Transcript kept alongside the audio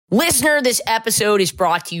Listener, this episode is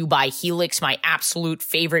brought to you by Helix, my absolute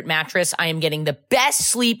favorite mattress. I am getting the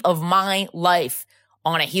best sleep of my life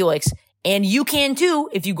on a Helix, and you can too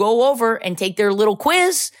if you go over and take their little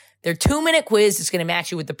quiz, their 2-minute quiz. It's going to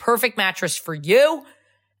match you with the perfect mattress for you,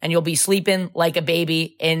 and you'll be sleeping like a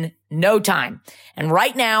baby in no time. And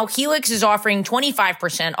right now, Helix is offering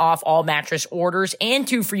 25% off all mattress orders and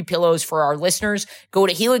 2 free pillows for our listeners. Go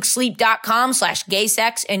to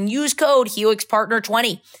helixsleep.com/gaysex and use code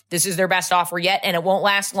HelixPartner20. This is their best offer yet, and it won't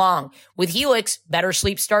last long. With Helix, better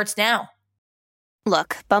sleep starts now.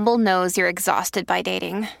 Look, Bumble knows you're exhausted by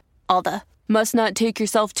dating. All the must not take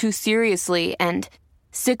yourself too seriously and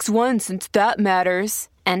 6'1" since that matters.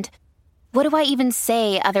 And what do I even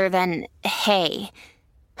say other than, hey?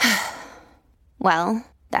 Well,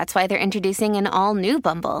 that's why they're introducing an all-new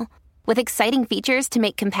Bumble with exciting features to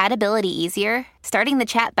make compatibility easier, starting the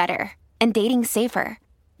chat better, and dating safer.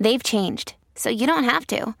 They've changed, so you don't have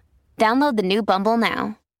to. Download the new Bumble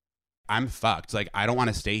now. I'm fucked. Like, I don't want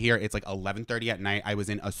to stay here. It's like 11:30 at night. I was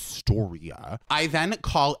in Astoria. I then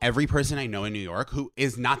call every person I know in New York, who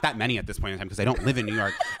is not that many at this point in time because I don't live in New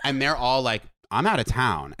York, and they're all like, I'm out of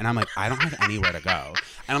town. And I'm like, I don't have anywhere to go.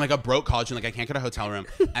 And I'm like a broke college student, like I can't get a hotel room.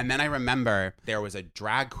 And then I remember there was a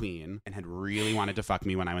drag queen and had really wanted to fuck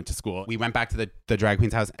me when I went to school. We went back to the drag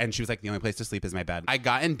queen's house and she was like, the only place to sleep is my bed. I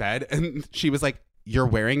got in bed and she was like, you're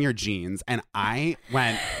wearing your jeans. And I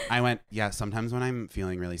went, yeah, sometimes when I'm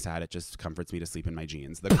feeling really sad, it just comforts me to sleep in my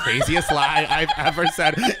jeans. The craziest lie I've ever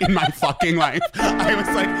said in my fucking life. I was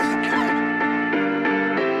like...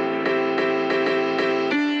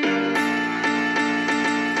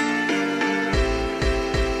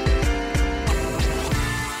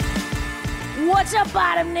 What's up,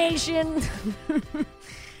 Bottom Nation?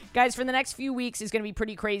 Guys, for the next few weeks is going to be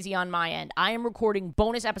pretty crazy on my end. I am recording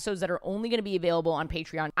bonus episodes that are only going to be available on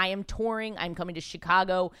Patreon. I am touring. I'm coming to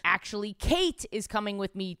Chicago. Actually, Kate is coming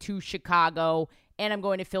with me to Chicago, and I'm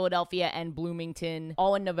going to Philadelphia and Bloomington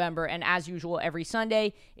all in November. And as usual, every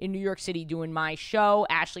Sunday in New York City doing my show,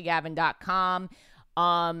 AshleyGavin.com.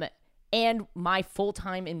 And my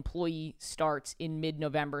full-time employee starts in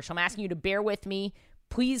mid-November. So I'm asking you to bear with me.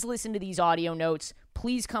 Please listen to these audio notes.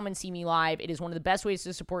 Please come and see me live. It is one of the best ways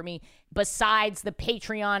to support me besides the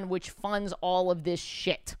Patreon, which funds all of this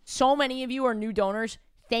shit. So many of you are new donors.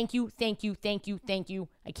 Thank you, thank you, thank you, thank you.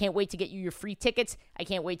 I can't wait to get you your free tickets. I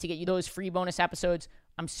can't wait to get you those free bonus episodes.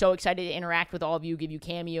 I'm so excited to interact with all of you, give you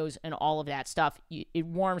cameos and all of that stuff. It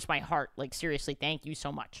warms my heart. Like, seriously, thank you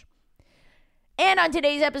so much. And on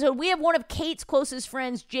today's episode, we have one of Kate's closest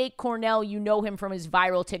friends, Jake Cornell. You know him from his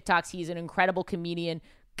viral TikToks. He's an incredible comedian.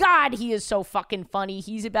 God, he is so fucking funny.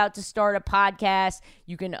 He's about to start a podcast.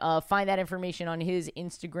 You can find that information on his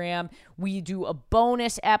Instagram. We do a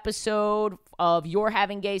bonus episode of You're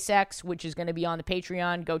Having Gay Sex, which is going to be on the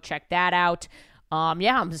Patreon. Go check that out.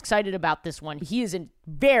 Yeah, I'm excited about this one. He is a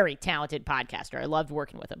very talented podcaster. I loved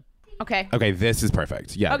working with him. Okay, this is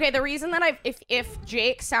perfect. Yeah. Okay, the reason that if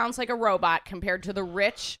Jake sounds like a robot compared to the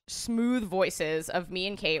rich, smooth voices of me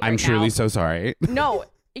and Kate right I'm truly now, so sorry. No,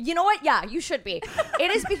 you know what? Yeah, you should be. It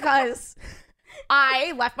is because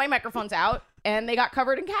I left my microphones out and they got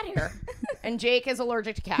covered in cat hair. And Jake is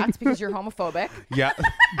allergic to cats because you're homophobic. Yeah.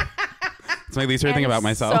 It's my least favorite thing about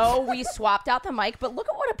myself. So we swapped out the mic, but look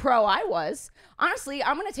at what a pro I was. Honestly,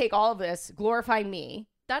 I'm going to take all of this, glorify me.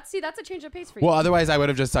 That's a change of pace for you. Well, otherwise I would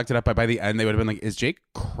have just sucked it up, but by the end they would have been like, is Jake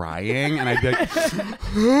crying? And I'd be like,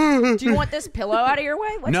 do you want this pillow out of your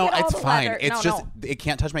way? Let's no, get all it's the fine. leather. It's it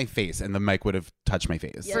can't touch my face, and the mic would have touched my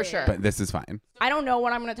face. For sure. But this is fine. I don't know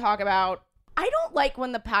what I'm going to talk about. I don't like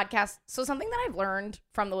when the podcast, so something that I've learned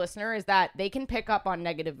from the listener is that they can pick up on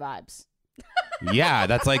negative vibes. Yeah,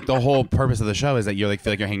 that's like the whole purpose of the show is that you like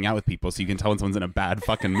feel like you're hanging out with people, so you can tell when someone's in a bad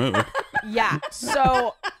fucking mood. Yeah.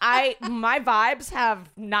 So my vibes have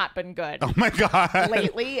not been good. Oh my God.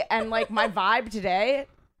 Lately, and like my vibe today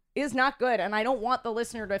is not good, and I don't want the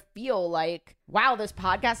listener to feel like, wow, this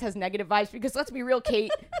podcast has negative vibes, because let's be real, Kate,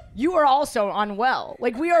 you are also unwell.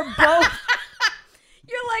 Like, we are both.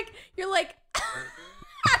 You're like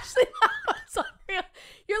actually, that's unreal.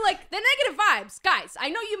 You're like, the negative vibes, guys, I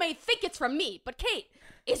know you may think it's from me, but Kate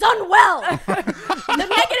is unwell. The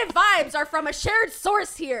negative vibes are from a shared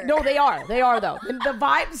source here. No, they are though. The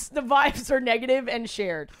vibes are negative and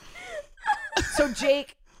shared. So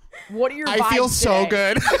Jake, what are your vibes I feel so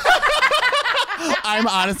today? good. I'm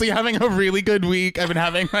honestly having a really good week. I've been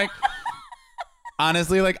having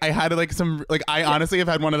honestly, like I had like some, like I honestly have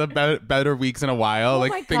had one of the better weeks in a while. Oh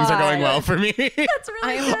like things are going well for me. That's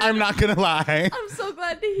really good. I'm not gonna lie. I'm so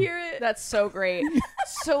glad to hear it. That's so great.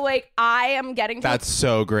 So like I am getting to That's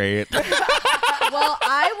so great. Well,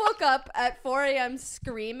 I woke up at 4 a.m.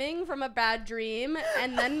 screaming from a bad dream,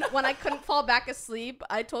 and then when I couldn't fall back asleep,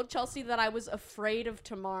 I told Chelsea that I was afraid of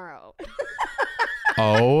tomorrow.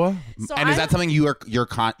 Oh, So and is that I'm- something you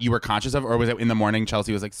were conscious of, or was it in the morning?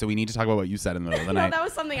 Chelsea was like, "So we need to talk about what you said in the middle of the No, night." that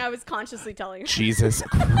was something I was consciously telling her. Jesus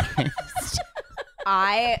Christ!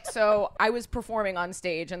 I was performing on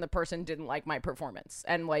stage and the person didn't like my performance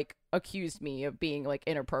and like accused me of being like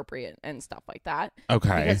inappropriate and stuff like that.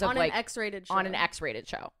 Okay, Because of, On like, an X-rated show. on an X-rated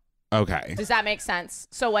show. okay. Does that make sense?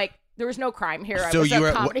 So like there was no crime here. So It was you a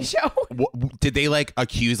were- comedy show. Did they like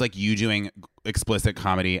accuse like you doing explicit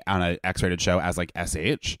comedy on an X-rated show as like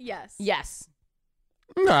SH? Yes. Yes.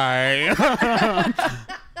 Okay.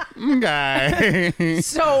 Okay.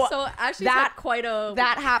 So So Ashley's That- had quite a...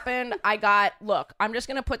 that happened. Look, I'm just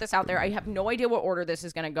going to put this out there. I have no idea what order this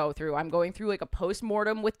is going to go through. I'm going through like a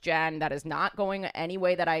post-mortem with Jen that is not going any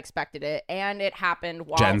way that I expected it. And it happened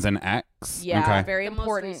while... Jen's an X. Yeah, Okay. very The most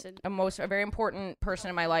important, recent. a very important person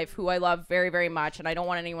in my life who I love very, very much, and I don't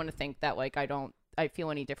want anyone to think that like I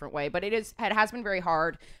feel any different way. But it has been very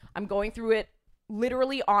hard. I'm going through it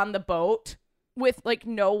literally on the boat with like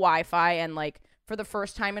no Wi-Fi and like for the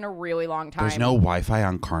first time in a really long time. There's no Wi-Fi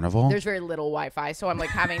on Carnival. There's very little Wi-Fi, so I'm like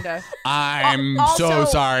having to. I'm Also- so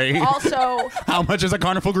sorry. Also, How much is a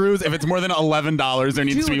Carnival cruise? If it's more than $11, there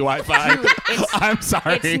needs to be Dude, Wi-Fi. dude, it's- I'm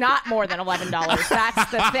sorry. it's not more than $11.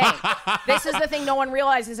 That's the thing. This is the thing no one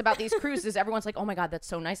realizes about these cruises. Everyone's like, oh my God, that's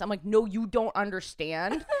so nice. I'm like, no, you don't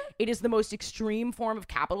understand. It is the most extreme form of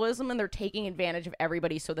capitalism, and they're taking advantage of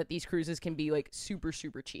everybody so that these cruises can be like super,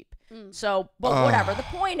 super cheap. So, but whatever. The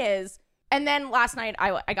point is, and then last night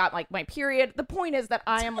I got like my period. The point is that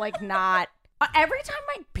I am like not, every time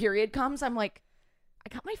my period comes, I'm like,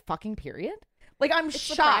 I got my fucking period? Like I'm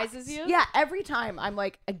shocked. surprises you? Yeah, every time I'm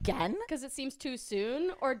like, again? Because it seems too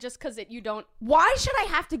soon, or just because you don't... Why should I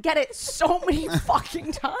have to get it so many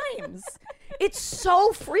fucking times? It's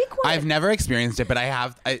so frequent. I've never experienced it, but I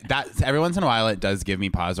have. That every once in a while, it does give me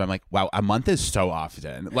pause. Where I'm like, wow, a month is so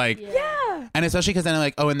often. Like, Yeah. and especially because then I'm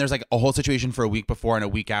like, oh, and there's like a whole situation for a week before and a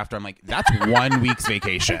week after. I'm like, that's 1 week's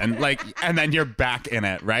vacation. Like, and then you're back in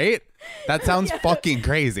it, right? That sounds fucking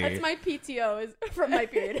crazy. That's my PTO is from my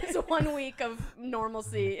period. It's 1 week of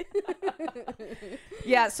normalcy.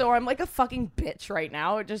 Yeah, so I'm like a fucking bitch right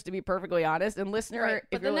now, just to be perfectly honest. And listener, Right. if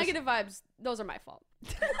But the you're negative vibes, those are my fault.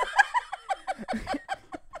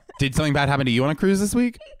 Did something bad happen to you on a cruise this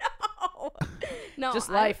week? No, Just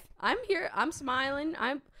life. I'm here. I'm smiling.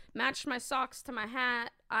 I matched my socks to my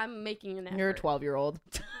hat. I'm making an effort. You're a 12-year-old.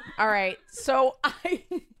 All right, so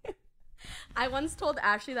I once told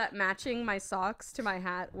Ashley that matching my socks to my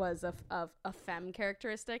hat was a femme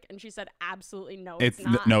characteristic, and she said, absolutely no, it's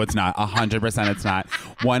not. No, it's not. 100% it's not.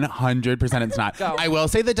 100% it's not. Go. I will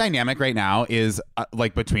say the dynamic right now is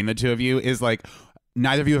like between the two of you is like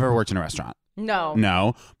neither of you have ever worked in a restaurant. no.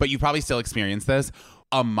 No, but you probably still experience this.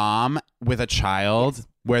 A mom with a child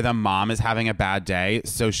where the mom is having a bad day.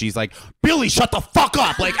 So she's like, Billy, shut the fuck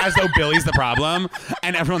up. Like as though Billy's the problem.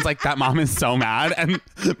 And everyone's like, that mom is so mad. And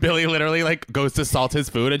Billy literally like goes to salt his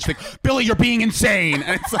food and she's like, Billy, you're being insane.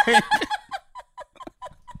 And it's like,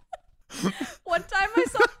 One time I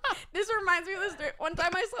saw, this reminds me of this story. One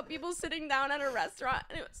time I saw people sitting down at a restaurant,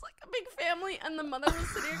 and it was like a big family, and the mother was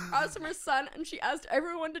sitting across from her son, and she asked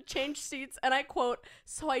everyone to change seats, and I quote,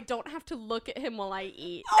 so I don't have to look at him while I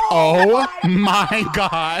eat. oh my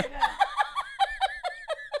God.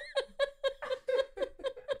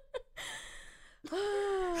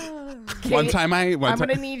 One time I'm one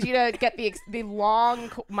gonna time- need you to get the long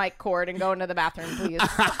mic cord and go into the bathroom, please.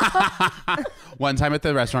 One time at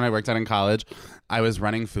the restaurant I worked at in college, I was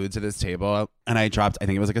running food to this table and I dropped, I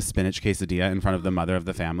think it was like a spinach quesadilla in front of the mother of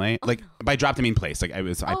the family. Like by dropped I mean place. Like I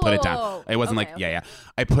put it down. Oh, It wasn't okay, like, yeah.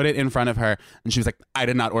 I put it in front of her and she was like, I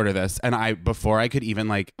did not order this. And before I could even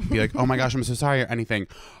like be like, oh my gosh, I'm so sorry or anything,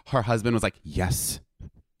 her husband was like, yes,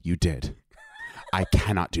 you did. I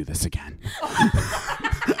cannot do this again.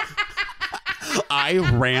 I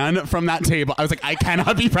ran from that table. I was like, I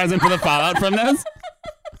cannot be present for the fallout from this.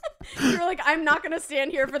 You're like, I'm not going to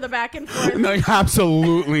stand here for the back and forth. Like,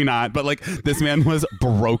 absolutely not. But like, this man was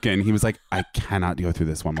broken. He was like, I cannot go through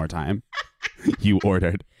this one more time. You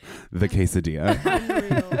ordered the quesadilla.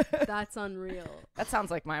 Unreal. That's unreal. That sounds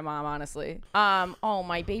like my mom, honestly. Oh,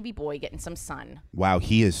 my baby boy getting some sun. Wow,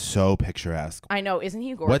 he is so picturesque. I know, isn't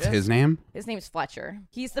he gorgeous? What's his name? His name's Fletcher.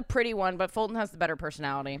 He's the pretty one, but Fulton has the better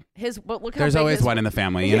personality. But look how There's big always his- one in the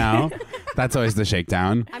family, you know? That's always the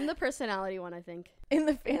shakedown. I'm the personality one, I think. in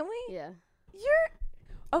the family. Yeah.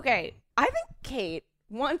 You're okay. I think Kate,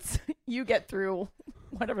 once you get through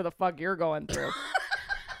whatever the fuck you're going through,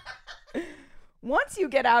 once you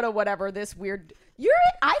get out of whatever this weird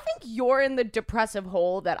I think you're in the depressive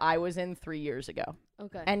hole that I was in 3 years ago.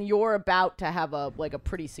 Okay. And you're about to have a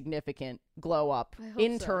pretty significant glow up I hope so.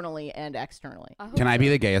 internally and externally. I hope Can I be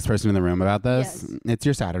so. the gayest person in the room about this? Yes. It's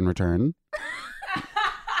your Saturn return.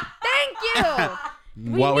 Thank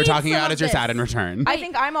you. What we're need talking some about of is your this. Saturn return. I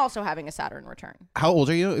think I'm also having a Saturn return. How old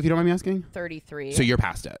are you, if you don't mind me asking? 33. So you're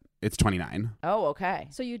past it. It's 29. Oh, okay.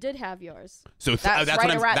 So you did have yours. So That's that's right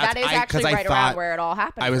what I'm. around. That's, That is I, 'cause actually I right thought, around where it all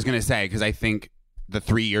happened. I was gonna say because I think the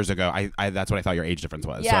 3 years ago, I that's what I thought your age difference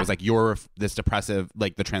was. So Yeah. I was like, you're this depressive,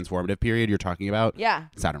 like the transformative period you're talking about. Yeah.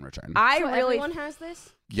 Saturn return. I So really. everyone has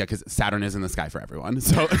this? Yeah, because Saturn is in the sky for everyone.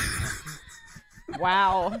 So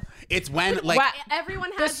Wow. it's when like Wow. Everyone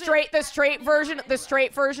The has straight version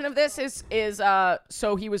of this is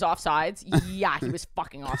so he was offsides. Yeah, he was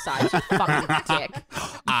fucking offsides. You fucking dick. You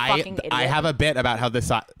fucking idiot. I have a bit about how the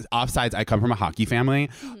offsides. I come from a hockey family.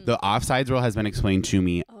 Mm-hmm. The offsides rule has been explained to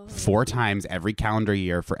me Oh. 4 times every calendar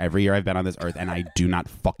year for every year I've been on this earth, and I do not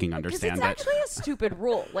fucking Because understand it's it. actually a stupid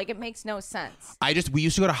rule. Like it makes no sense. We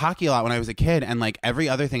used to go to hockey a lot when I was a kid, and like every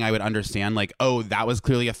other thing I would understand, like, oh, that was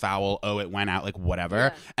clearly a foul. Oh, it went out, like whatever.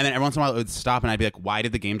 Yeah. And then every once in a while it would stop, and I'd be like, why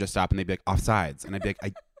did the game just stop? And they'd be like, offsides. And I'd be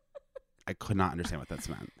like, I could not understand what that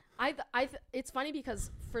meant. It's funny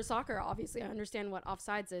because for soccer, obviously, I understand what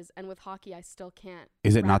offsides is, and with hockey, I still can't.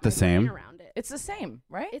 Is it wrap not the my brain same? Around it. It's the same,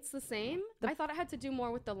 right? It's the same. I thought it had to do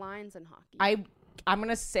more with the lines in hockey. I'm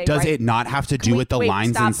gonna say. Does right, it not have to do Wait, with the wait,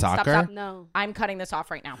 lines stop, in stop, soccer? stop. No. I'm cutting this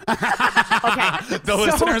off right now. Okay. The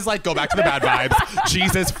listeners like go back to the bad vibes.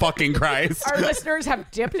 Jesus fucking Christ. Our listeners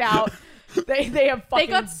have dipped out. They have fucking They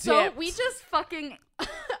got so dipped. we just fucking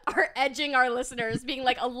are edging our listeners, being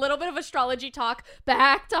like a little bit of astrology talk,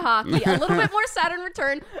 back to hockey, a little bit more Saturn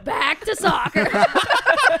return, back to soccer.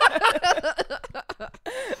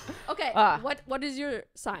 Okay, what is your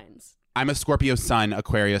signs? I'm a Scorpio sun,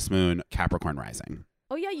 Aquarius moon, Capricorn rising.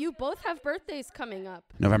 Oh yeah, you both have birthdays coming up.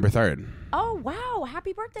 November 3rd. Oh wow!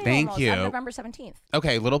 Happy birthday! Thank almost. you. On November 17th.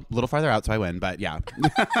 Okay, little farther out, so I win, but yeah.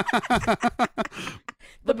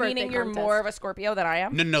 The birthday meaning you're contest. more of a Scorpio than I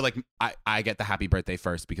am. No, like I get the happy birthday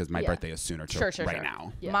first because my Yeah. birthday is sooner to Sure. right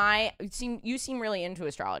now. Yeah. You seem really into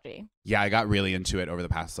astrology. Yeah, I got really into it over the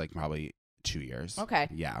past like probably 2 years. Okay.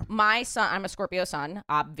 Yeah. My son, I'm a Scorpio sun,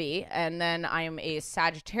 obvi, and then I am a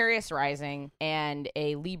Sagittarius rising and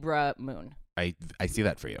a Libra moon. I see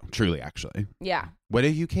that for you. Truly, actually. Yeah. What are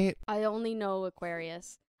you, Kate? I only know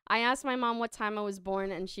Aquarius. I asked my mom what time I was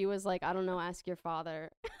born, and she was like, "I don't know. Ask your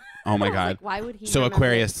father." Oh my I was God. like, why would he? So remember it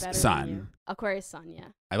Aquarius better than sun. you? Aquarius sun, yeah,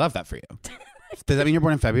 I love that for you. Does that mean you're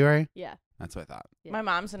born in February? yeah. That's what I thought. Yeah. My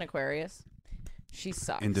mom's an Aquarius. She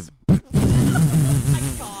sucks.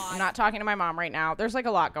 Oh I'm not talking to my mom right now. There's like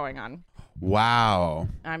a lot going on. Wow.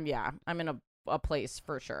 I'm in a place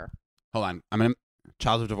for sure. Hold on. I'm in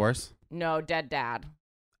child of divorce. No, dead dad.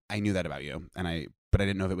 I knew that about you, but I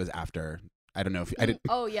didn't know if it was after. I don't know if I didn't.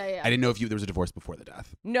 Oh yeah. I didn't know if there was a divorce before the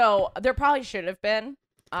death. No, there probably should have been.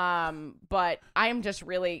 But I am just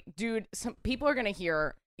really, dude, some people are going to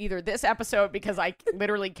hear either this episode because I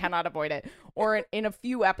literally cannot avoid it, or in a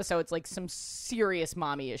few episodes, like some serious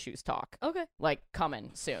mommy issues talk, Okay. like coming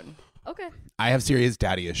soon. Okay. I have serious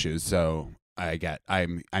daddy issues, so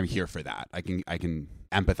I'm here for that. I can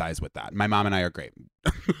empathize with that. My mom and I are great.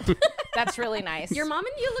 That's really nice. Your mom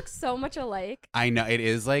and you look so much alike. I know it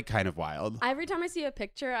is like kind of wild. Every time I see a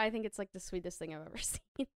picture, I think it's like the sweetest thing I've ever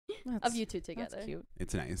seen of you two together. That's cute.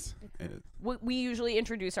 It's nice. It is. We usually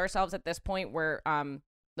introduce ourselves at this point where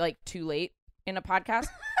like too late in a podcast.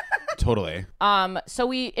 Totally. So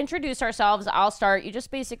we introduce ourselves. I'll start. You just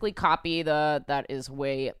basically copy that is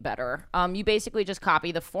way better. You basically just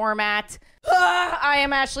copy the format. I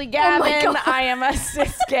am Ashley Gavin. God. I am a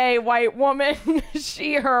cis gay white woman.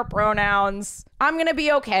 She, her pronouns. I'm gonna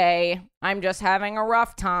be okay. I'm just having a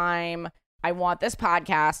rough time. I want this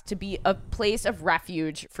podcast to be a place of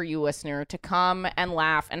refuge for you, listener, to come and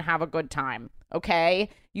laugh and have a good time. Okay?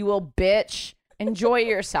 You will bitch. Enjoy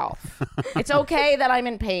yourself. It's okay that I'm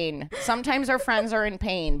in pain. Sometimes our friends are in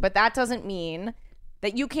pain, but that doesn't mean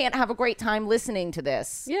that you can't have a great time listening to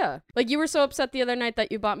this. Yeah. Like you were so upset the other night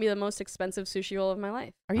that you bought me the most expensive sushi roll of my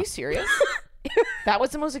life. Are you serious? That was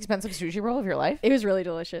the most expensive sushi roll of your life? It was really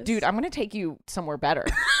delicious. Dude, I'm going to take you somewhere better.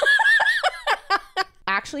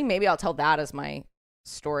 Actually, maybe I'll tell that as my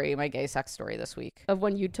story, my gay sex story this week. Of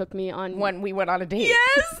when you took me on. When we went on a date.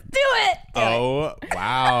 Yes! Do it! Oh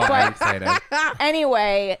wow! I'm excited.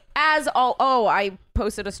 Anyway, I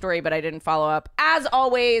posted a story, but I didn't follow up. As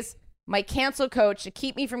always, my cancel coach to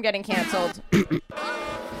keep me from getting canceled.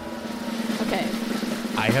 Okay.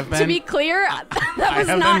 I have been. To be clear, that was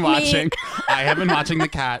I have not been watching. me. I have been watching the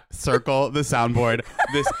cat circle the soundboard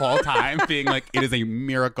this whole time, being like, "It is a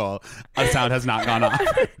miracle a sound has not gone off."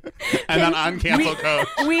 And then on cancel coach,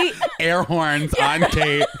 air horns on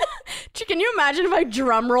Kate. Can you imagine if I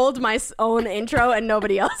drum rolled my own intro and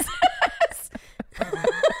nobody else?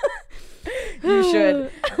 You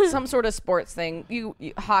should. Some sort of sports thing. You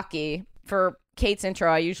hockey. For Kate's intro,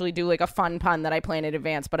 I usually do like a fun pun that I plan in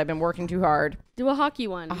advance, but I've been working too hard. Do a hockey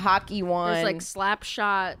one. A hockey one. There's like slap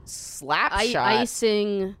shot, shot.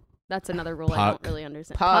 icing. That's another rule I Puck. don't really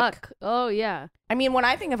understand. Puck. Oh, yeah. I mean, when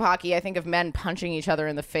I think of hockey, I think of men punching each other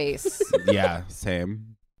in the face. Yeah,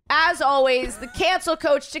 same. As always, the cancel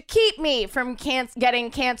coach to keep me from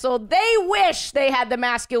getting canceled. They wish they had the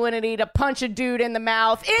masculinity to punch a dude in the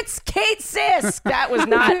mouth. It's Kate Sisk. That was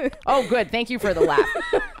not. Oh, good. Thank you for the laugh.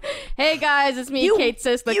 Hey, guys, it's me, Kate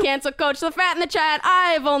Sis, the cancel coach, the fat in the chat.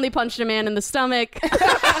 I've only punched a man in the stomach.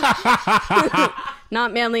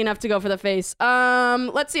 Not manly enough to go for the face.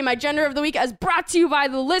 Let's see. My gender of the week, as brought to you by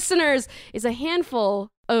the listeners, is a handful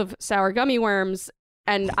of sour gummy worms.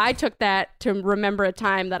 And I took that to remember a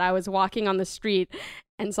time that I was walking on the street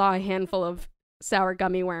and saw a handful of sour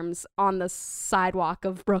gummy worms on the sidewalk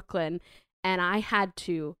of Brooklyn. And I had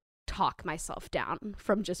to talk myself down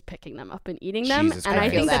from just picking them up and eating them. Jesus And I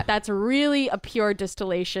Christ. think that that's really a pure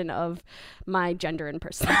distillation of my gender and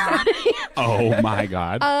personality. Oh my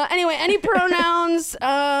God. Anyway, any pronouns,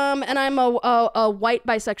 and I'm a white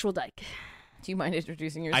bisexual dyke. Do you mind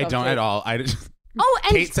introducing yourself? I don't Kate? at all. I just. Oh,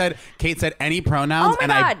 and Kate said any pronouns, Oh my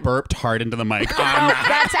and I God. burped hard into the mic. Oh,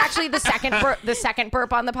 that's actually the second burp. The second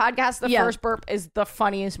burp on the podcast. The Yeah. first burp is the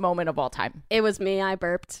funniest moment of all time, it was me. I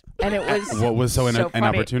burped. and it was What was so, funny.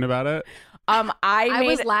 inopportune about it? I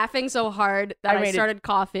was laughing so hard that I made it- started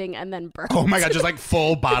coughing and then burped. Oh my God, just like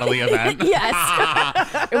full bodily event.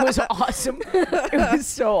 Yes. It was awesome. It was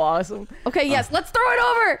so awesome. Okay, yes. Let's throw it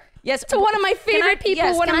over. Yes, To one of my Can I- favorite people,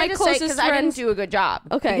 yes, one can of I my just say, closest 'cause I didn't friends. do a good job.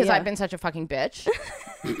 Okay, because yeah. I've been such a fucking bitch,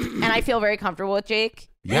 and I feel very comfortable with Jake.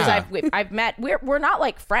 Because Yeah. I've met. We're not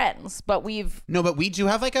like friends, but we've. No, but we do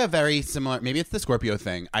have like a very similar. Maybe it's the Scorpio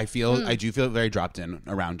thing. I do feel very dropped in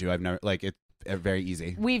around you. I've never like it's very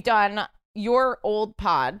easy We've done your old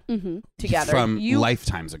pod together. from you,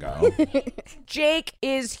 lifetimes ago. Jake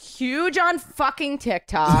is huge on fucking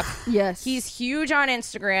TikTok. Yes. He's huge on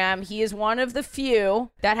Instagram. He is one of the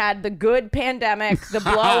few that had the good pandemic, the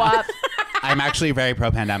blow up. I'm actually very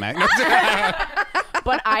pro pandemic.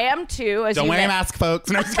 But I am too. As Don't you wear a met- mask, folks.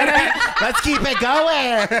 No, I'm just kidding. Let's keep it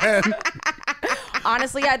going.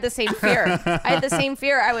 Honestly, I had the same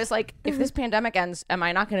fear. I was like, if this pandemic ends, am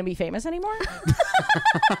I not going to be famous anymore?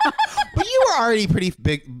 But you were already pretty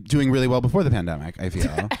big, doing really well before the pandemic, I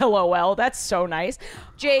feel. LOL. That's so nice.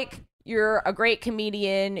 Jake, you're a great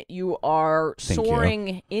comedian. You are Thank you.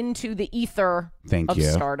 soaring into the ether Thank of you.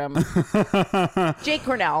 stardom. Jake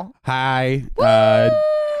Cornell. Hi.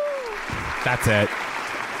 That's it.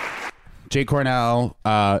 Jake Cornell,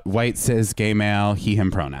 white, cis, gay male, he,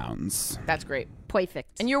 him pronouns. That's great.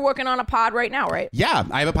 perfect. And you're working on a pod right now, right? Yeah,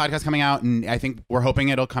 I have a podcast coming out, and I think we're hoping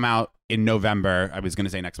it'll come out in November. I was going to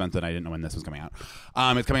say next month, but I didn't know when this was coming out.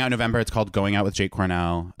 It's coming out in November. It's called Going Out with Jake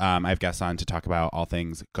Cornell. I have guests on to talk about all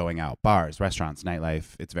things going out, bars, restaurants,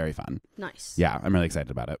 nightlife. It's very fun. Nice. Yeah, I'm really excited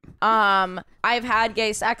about it. I've had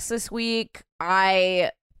gay sex this week.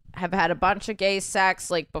 I have had a bunch of gay sex,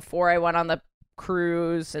 like before I went on the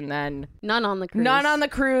cruise, and then None on the cruise. none on the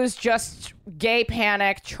cruise, just gay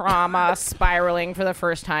panic, trauma, spiraling for the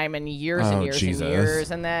first time in years and Oh, years Jesus. and years.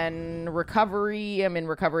 And then recovery. I'm in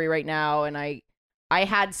recovery right now, and I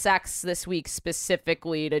had sex this week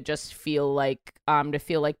specifically to just feel like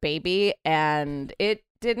baby, and it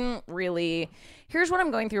didn't really. Here's what I'm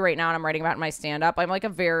going through right now, and I'm writing about in my stand-up. I'm like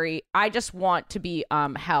I just want to be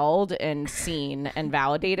held and seen and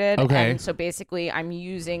validated. Okay. And so basically I'm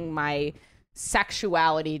using my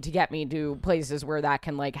sexuality to get me to places where that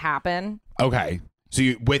can like happen. Okay. So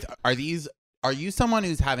are you someone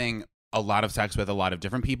who's having a lot of sex with a lot of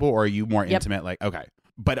different people, or are you more Yep. intimate? Like, okay.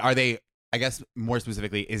 But are they, I guess more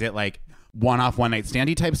specifically, is it like one-off, one-night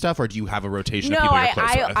standy type stuff, or do you have a rotation No, of people you're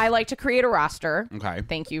close with? I like to create a roster. Okay.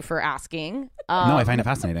 Thank you for asking. No, I find it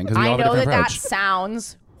fascinating because we all I have a know different that approach.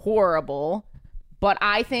 sounds horrible, but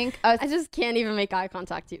I think I just can't even make eye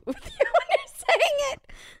contact with you when you're saying it.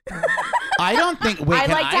 I don't think. Wait, I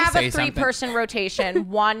can like to I have say a something? 3-person rotation.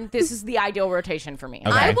 This is the ideal rotation for me.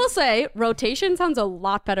 Okay. I will say rotation sounds a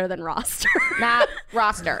lot better than roster. Not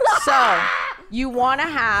roster. So you want to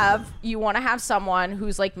have someone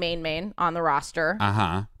who's like main on the roster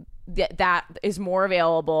Uh-huh. that is more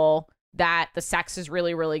available that the sex is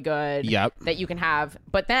really, really good. Yep. That you can have.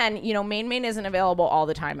 But then, you know, main isn't available all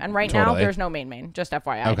the time. And right now, Totally. there's no main. Just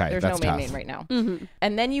FYI. Okay, there's that's no tough. main right now. Mm-hmm.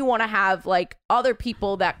 And then you want to have like other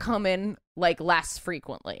people that come in like less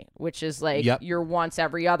frequently, which is like Yep. your once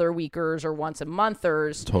every other weekers or once a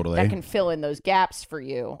monthers Totally. that can fill in those gaps for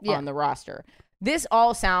you Yeah. on the roster. This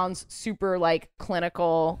all sounds super like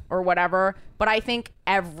clinical or whatever, but I think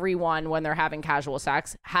everyone when they're having casual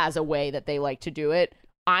sex has a way that they like to do it.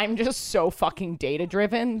 I'm just so fucking data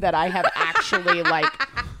driven that I have actually like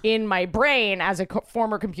in my brain as a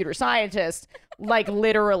former computer scientist, like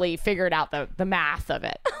literally figured out the math of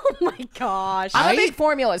it. Oh my gosh. I'm a big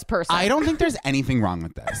formulas person. I don't think there's anything wrong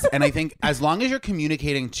with this. And I think as long as you're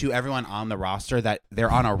communicating to everyone on the roster that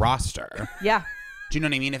they're on a roster. Yeah. Do you know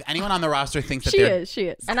what I mean? If anyone on the roster thinks that She they're... is. She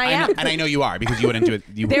is. And I I am. know, and I know you are because you wouldn't do it.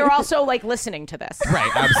 You They're also like listening to this. Right,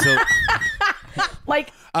 absolutely.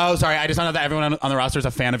 Like, Oh, sorry. I just found out that everyone on the roster is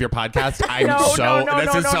a fan of your podcast. I'm no, so... no,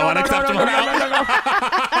 this is so unacceptable now.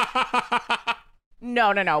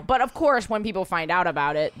 No. But of course, when people find out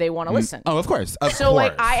about it, they want to listen. Oh, of course. Of So course.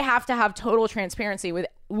 like I have to have total transparency with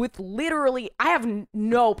literally I have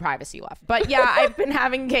no privacy left. But yeah, I've been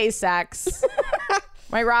having gay sex.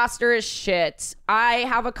 My roster is shit. I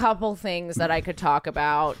have a couple things that I could talk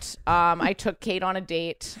about. I took Kate on a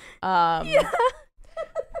date.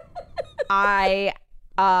 I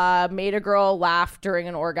made a girl laugh during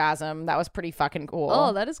an orgasm. That was pretty fucking cool.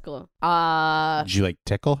 Oh, that is cool. Did you like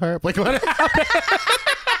tickle her? Like what?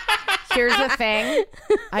 Here's the thing.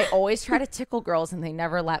 I always try to tickle girls and they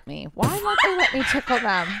never let me. Why won't they let me tickle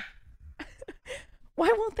them?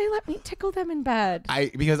 Why won't they let me tickle them in bed?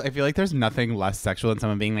 Because I feel like there's nothing less sexual than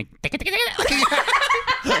someone being like...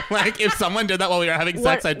 Like if someone did that while we were having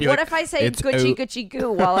sex, I'd be what like... if I say "It's Gucci o-" Gucci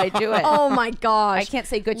goo while I do it? Oh my gosh. I can't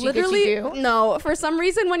say Gucci Literally, Gucci goo. no. For some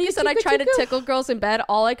reason, when you said I tried to Gucci goo. tickle girls in bed,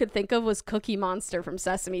 all I could think of was Cookie Monster from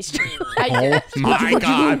Sesame Street. Oh my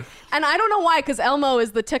God. And I don't know why, because Elmo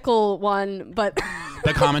is the tickle one, but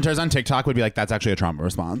The commenters on TikTok would be like, that's actually a trauma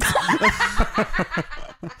response.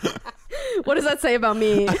 what does that say about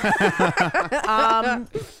me?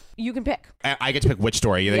 You can pick. I get to pick which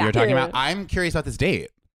story that Yeah. you're talking Yeah. about. I'm curious about this date.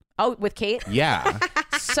 Oh, with Kate? Yeah.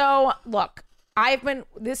 So, look,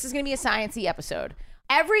 this is going to be a sciencey episode.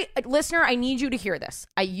 Every listener, I need you to hear this.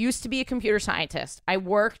 I used to be a computer scientist. I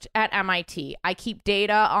worked at MIT. I keep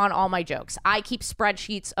data on all my jokes. I keep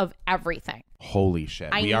spreadsheets of everything. Holy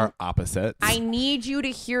shit. We are opposites. I need you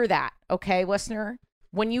to hear that, okay, listener?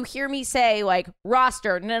 When you hear me say, like,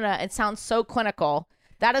 roster, no, it sounds so clinical.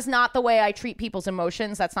 That is not the way I treat people's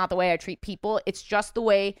emotions. That's not the way I treat people. It's just the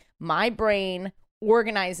way my brain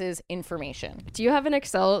organizes information. Do you have an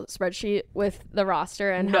Excel spreadsheet with the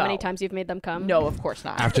roster and No. how many times you've made them come? No, of course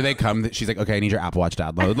not. After they come, she's like, okay, I need your Apple Watch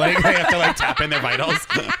download. Like, they have to like tap in their vitals.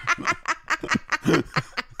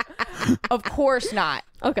 Of course not.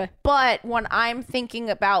 Okay. But when I'm thinking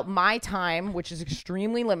about my time, which is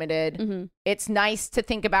extremely limited, it's nice to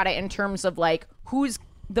think about it in terms of like who's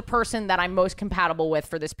the person that I'm most compatible with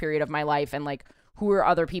for this period of my life and like who are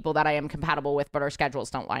other people that I am compatible with, but our schedules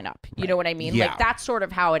don't line up. You know what I mean? Yeah. Like that's sort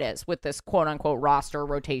of how it is with this quote unquote roster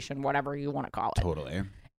rotation, whatever you want to call it. Totally.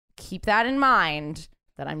 Keep that in mind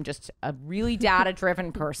that I'm just a really data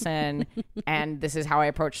driven person and this is how I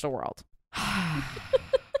approach the world.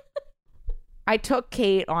 I took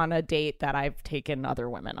Kate on a date that I've taken other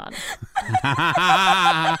women on.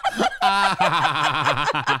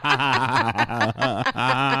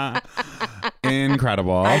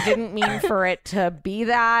 Incredible. I didn't mean for it to be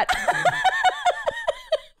that.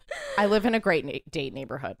 I live in a great date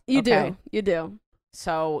neighborhood. You okay? do. You do.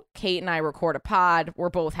 So Kate and I record a pod. We're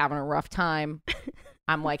both having a rough time.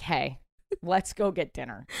 I'm like, hey, let's go get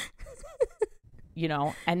dinner. You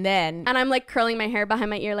know, and then And I'm like curling my hair behind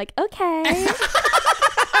my ear, like, okay.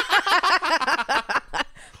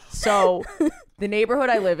 so the neighborhood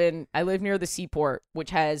I live in, I live near the seaport,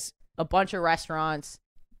 which has a bunch of restaurants,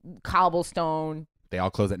 cobblestone. They all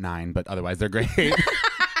close at 9, but otherwise they're great.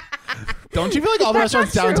 Don't you feel like all the That's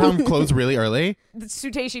restaurants not true. downtown close really early? The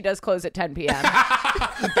Suteshi does close at 10 p.m.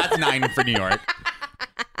 That's 9 for New York.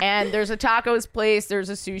 And there's a tacos place, there's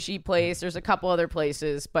a sushi place, there's a couple other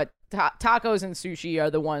places, but tacos and sushi are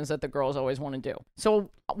the ones that the girls always want to do. So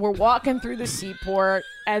we're walking through the seaport,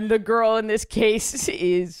 and the girl in this case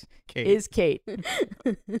is Kate.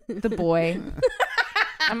 The boy.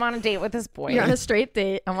 I'm on a date with this boy. You're on a straight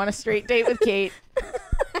date. I'm on a straight date with Kate.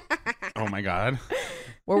 Oh my God.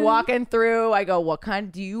 We're walking through. I go, what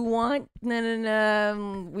kind do you want?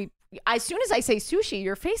 No. As soon as I say sushi,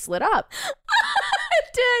 your face lit up.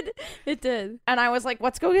 It did. And I was like,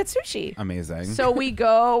 let's go get sushi. Amazing. So we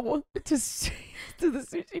go to to the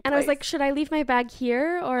sushi place. And I was like, should I leave my bag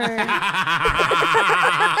here or?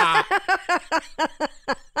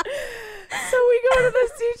 So we go to the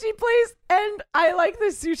sushi place, and I like the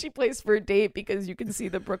sushi place for a date because you can see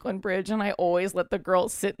the Brooklyn Bridge, and I always let the girl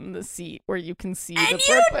sit in the seat where you can see the And you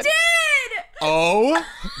Brooklyn. did! Oh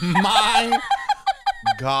my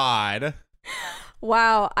God.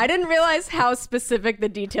 Wow, I didn't realize how specific the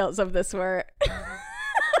details of this were.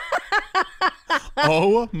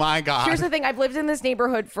 Oh my God. Here's the thing. I've lived in this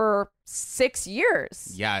neighborhood for 6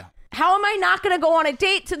 years. Yeah. How am I not going to go on a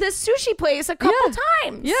date to this sushi place a couple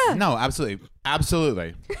times? Yeah. No, absolutely.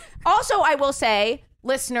 Absolutely. Also, I will say,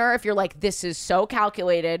 listener, if you're like, this is so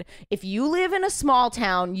calculated, if you live in a small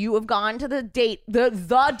town, you have gone to the date Right,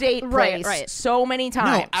 place right. so many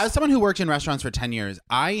times. No, as someone who worked in restaurants for 10 years,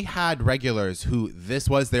 I had regulars who this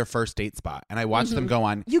was their first date spot. And I watched them go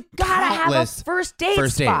on You gotta have a countless first date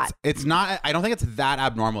spot. dates. It's not, I don't think it's that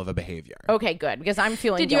abnormal of a behavior. Okay, good, because I'm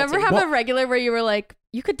feeling Did you guilty. ever have a regular where you were like,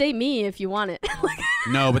 you could date me if you want it?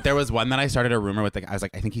 No, but there was one that I started a rumor with. I was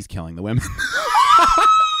like, I think he's killing the women.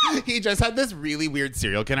 He just had this really weird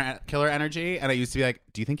serial killer energy. And I used to be like,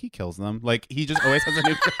 do you think he kills them? Like, he just always has a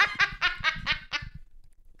new...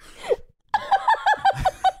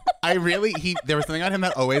 there was something on him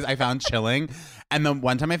that always I found chilling. And the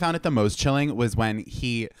one time I found it the most chilling was when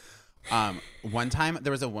he... one time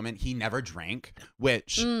there was a woman, he never drank,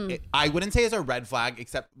 which I wouldn't say is a red flag,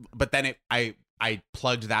 but then I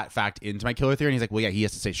plugged that fact into my killer theory, and he's like, well, yeah, he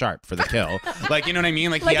has to stay sharp for the kill. Like, you know what I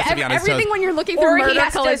mean? Like he has to be on his toes. everything when you're looking Or through he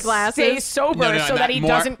has murder-colored to glasses. stay sober No, so that he more-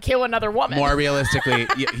 doesn't kill another woman. More realistically,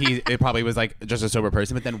 it probably was like just a sober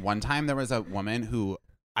person. But then one time there was a woman who,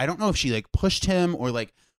 I don't know if she like pushed him or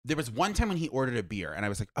like, there was one time when he ordered a beer, and I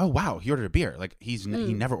was like, oh wow, he ordered a beer. Like he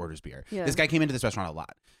never orders beer. Yeah. This guy came into this restaurant a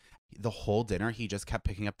lot. The whole dinner, he just kept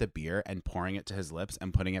picking up the beer and pouring it to his lips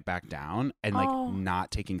and putting it back down and like not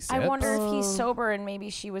taking sips. I wonder if he's sober and maybe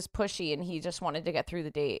she was pushy and he just wanted to get through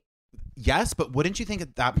the date. Yes, but wouldn't you think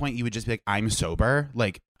at that point you would just be like, I'm sober?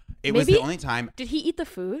 Like, it was Maybe- the only time. Did he eat the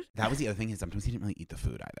food? That was the other thing, is sometimes he didn't really eat the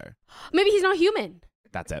food either. Maybe he's not human.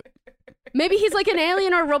 That's it. Maybe he's like an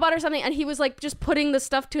alien or a robot or something, and he was like just putting the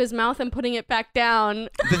stuff to his mouth and putting it back down.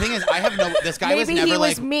 The thing is, this guy was Maybe never he like.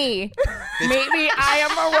 was me. Maybe I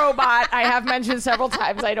am a robot. I have mentioned several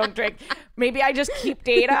times I don't drink. Maybe I just keep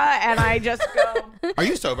data and I just go. Are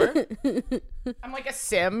you sober? I'm like a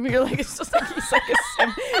sim. You're like, it's just like he's like a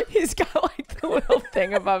sim. He's got like the little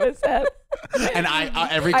thing above his head. And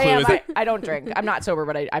every I clue am. is like, I don't drink. I'm not sober,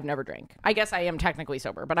 but I've never drank. I guess I am technically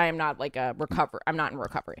sober, but I am not like a recover. I'm not in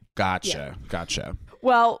recovery. gotcha.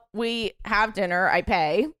 Well, we have dinner. I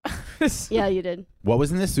pay. Yeah, you did. What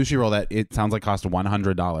was in this sushi roll that it sounds like cost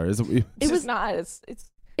 $100? It was not. It's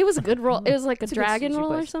It was a good roll. It was like a a good dragon sushi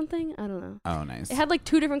roll or place. something. I don't know. Oh, nice. It had like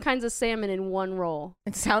 2 different kinds of salmon in one roll.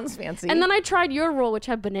 It sounds fancy. And then I tried your roll, which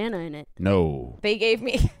had banana in it. No. they gave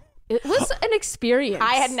me. It was an experience.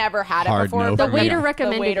 I had never had it Hard before. no but from me. The waiter The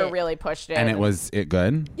recommended the waiter it. really pushed it. And was it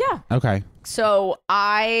good? Yeah. Okay. So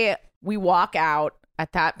we walk out.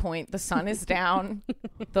 At that point, the sun is down.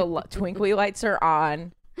 The twinkly lights are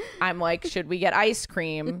on. I'm like, should we get ice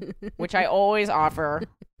cream? Which I always offer.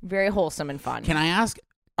 Very wholesome and fun. Can I ask,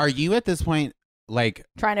 are you at this point like,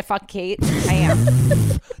 Trying to fuck Kate? I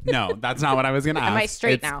am. no, that's not what I was going to ask. Am I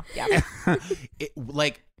straight It's- now? Yeah.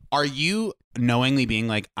 Like, are you knowingly being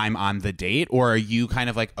like, I'm on the date, or are you kind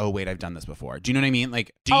of like, oh wait, I've done this before? Do you know what I mean?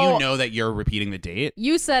 Like, do you Oh. know that you're repeating the date?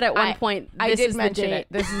 You said at one point, I this did is the mention date. it.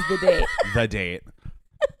 This is the date. The date.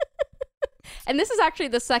 And this is actually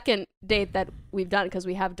the second date that we've done because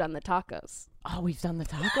we have done the tacos. Oh, we've done the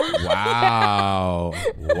tacos? Wow.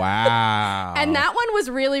 Wow. And that one was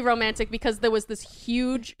really romantic because there was this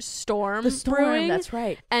huge storm brewing. That's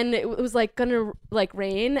right. And it was like gonna like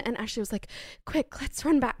rain, and Ashley was like, "Quick, let's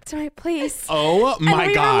run back to my place." Oh my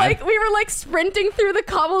and God. we were like sprinting through the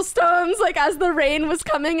cobblestones, like as the rain was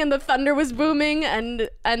coming and the thunder was booming, and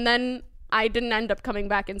then I didn't end up coming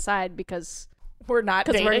back inside because We're not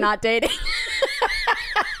we're not dating.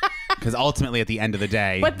 Because ultimately, at the end of the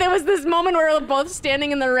day, But there was this moment where we were both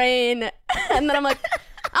standing in the rain, and then I'm like,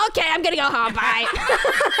 "Okay, I'm gonna go home. Bye."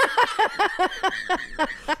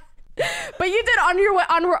 But you did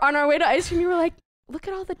on our way to ice cream. You were like, "Look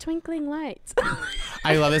at all the twinkling lights."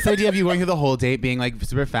 I love this idea of you going through the whole date being like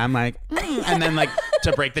super femme, like, and then like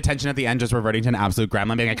to break the tension at the end, just reverting to an absolute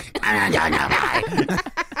gremlin, being like,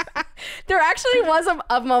 There actually was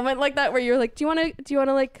a moment like that where you're like, do you want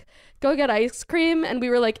to like go get ice cream? And we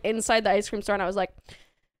were like inside the ice cream store, and I was like,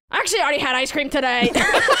 I actually already had ice cream today.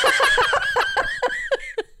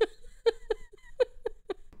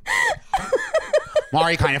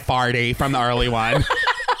 Mari kind of farty from the early one.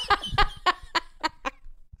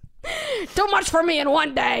 too much for me in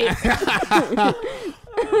one day.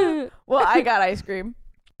 Well, I got ice cream.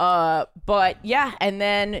 But yeah, and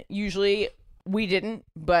then usually we didn't,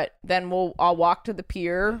 but then I'll walk to the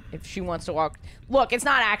pier if she wants to walk. Look, it's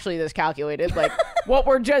not actually this calculated. Like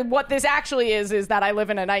what this actually is that I live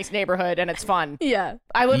in a nice neighborhood and it's fun. Yeah.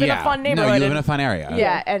 I live in a fun neighborhood. No, you live and- in a fun area.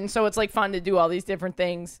 Yeah, and so it's like fun to do all these different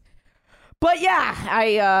things. But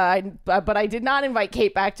yeah, but I did not invite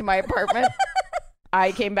Kate back to my apartment.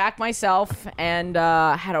 I came back myself and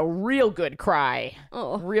had a real good cry.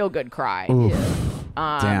 Oh. Real good cry.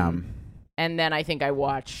 Damn. And then I think I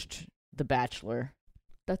watched The Bachelor.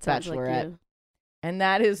 That sounds like Bachelorette. you. And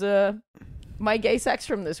that is my gay sex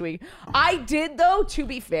from this week. I did, though, to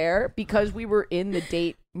be fair, because we were in the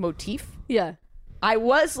date motif, Yeah. I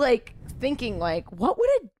was like thinking, like, what would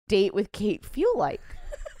a date with Kate feel like?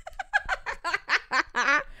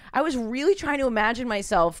 I was really trying to imagine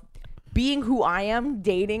myself being who I am,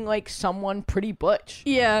 dating like someone pretty butch.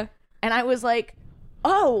 Yeah. And I was like,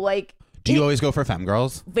 oh, like, Do you always go for femme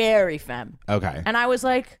girls? very femme. Okay. And I was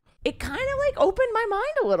like, it kind of like opened my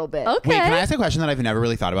mind a little bit. Okay. Wait, can I ask a question that I've never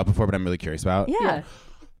really thought about before, but I'm really curious about? Yeah.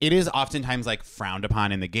 It is oftentimes like frowned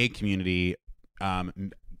upon in the gay community,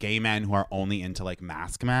 gay men who are only into like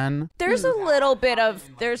mask men. There's a little bit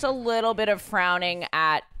of frowning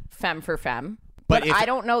at femme for femme. But I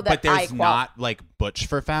don't know that But there's not like butch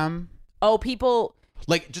for femme. Oh, people.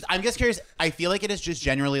 Like, I'm just curious. I feel like it is just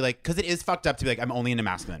generally like, because it is fucked up to be like, I'm only into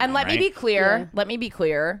masculine. And men, let me be right? clear. Yeah. Let me be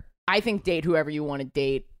clear. I think date whoever you want to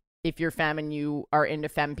date. If you're femme and you are into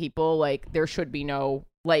femme people, like there should be no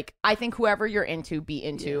like. I think whoever you're into, be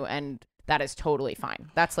into, and that is totally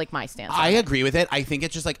fine. That's like my stance. I agree with it. I think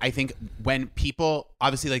it's just like, I think when people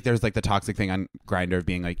obviously like there's like the toxic thing on Grindr of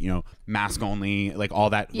being like, you know, mask only, like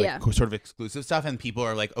all that like Yeah. sort of exclusive stuff, and people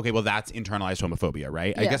are like, okay, well that's internalized homophobia,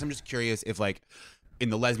 right? I Yeah. guess I'm just curious if like in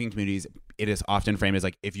the lesbian communities, it is often framed as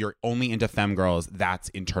like, if you're only into femme girls, that's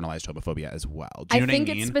internalized homophobia as well. Do you know think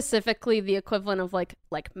what I mean? it's specifically the equivalent of like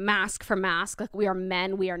mask for mask. Like we are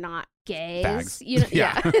men, we are not gays. Bags. You know,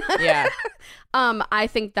 Yeah. Yeah. I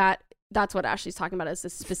think that's what Ashley's talking about is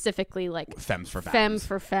this specifically like Femmes for femme femmes.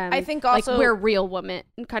 for femme. I think like also- we're real women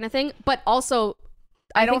kind of thing. But also,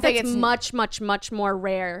 I don't think that's it's much more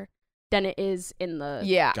rare than it is in the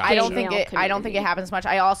Yeah, Gotcha. I don't think male it. I don't think it community. happens much.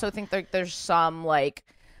 I also think that there's some like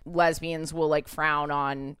lesbians will like frown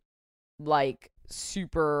on like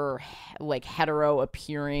super like hetero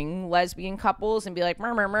appearing lesbian couples and be like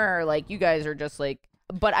murmur, like you guys are just like.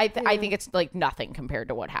 But I think it's like nothing compared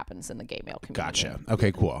to what happens in the gay male community. Gotcha.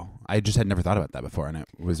 Okay, cool. I just had never thought about that before, and it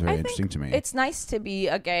was very interesting to me. It's nice to be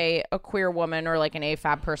a queer woman or like an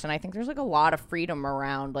AFAB person. I think there's like a lot of freedom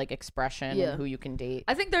around like expression Yeah. and who you can date.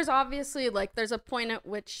 I think there's obviously like there's a point at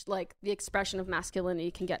which like the expression of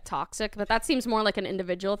masculinity can get toxic, but that seems more like an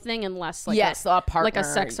individual thing and less like Yes, a partner. like a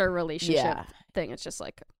sex or relationship Yeah. thing. It's just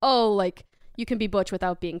like, oh, like you can be butch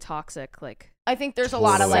without being toxic. Like I think there's a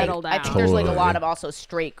lot of like Settle I down. think there's like a Totally. lot of also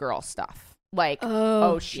straight girl stuff. Like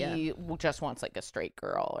she just wants like a straight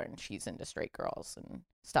girl and she's into straight girls and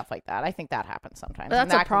stuff like that. I think that happens sometimes. But that's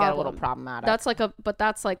and that a can get a little problem. problematic.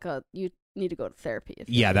 that's like a you need to go to therapy. If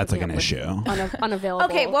Yeah, you're that's like dealing an with issue. Unavailable.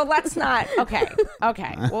 okay, well let's not okay.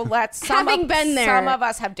 Well let's Having been there. some of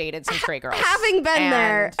us have dated some straight girls. having been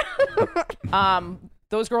there.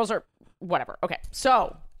 Those girls are whatever. Okay.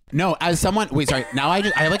 So No, as someone, wait, sorry. Now I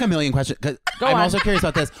have like a million questions. 'Cause I'm on. also curious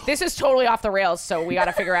about this. this is totally off the rails, so we got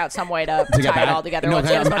to figure out some way to To get tie it back? all together. No, Let's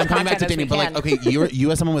 'cause get as I'm much coming back to content as we dating, but like, can. okay,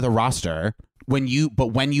 you as someone with a roster, when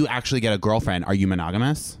you actually get a girlfriend, are you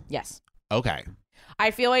monogamous? Yes. Okay.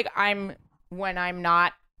 I feel like when I'm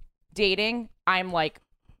not dating, I'm like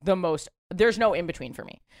there's no in between for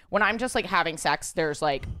me. When I'm just like having sex, there's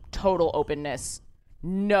like total openness,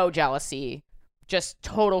 no jealousy, just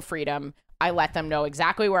total freedom. I let them know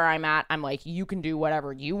exactly where I'm at. I'm like, you can do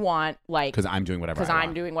whatever you want, like Because I'm doing whatever because I I'm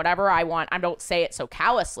want. doing whatever I want. I don't say it so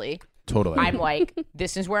callously. Totally. I'm like,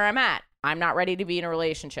 this is where I'm at. I'm not ready to be in a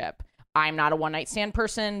relationship. I'm not a one night stand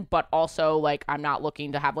person, but also like I'm not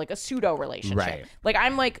looking to have like a pseudo relationship. Right. Like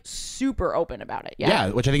I'm like super open about it. yeah,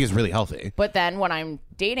 which I think is really healthy. But then when I'm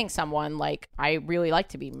dating someone, like I really like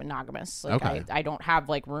to be monogamous. Like Okay. I don't have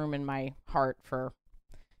like room in my heart for.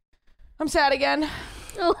 I'm sad again.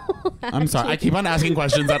 I'm sorry. I keep on asking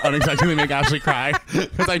questions that unexpectedly make Ashley cry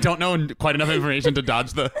because I don't know quite enough information to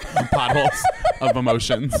dodge the potholes of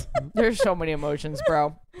emotions. There's so many emotions,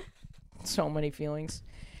 bro. So many feelings.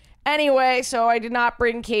 Anyway, so I did not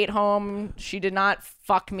bring Kate home. She did not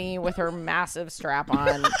fuck me with her massive strap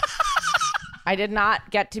on. I did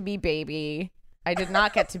not get to be baby.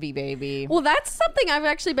 Well, that's something I've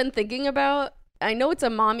actually been thinking about I know it's a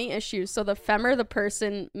mommy issue. So the femmer the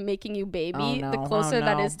person making you baby, the closer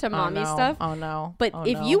that is to mommy stuff. Oh no. But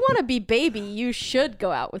if you want to be baby, you should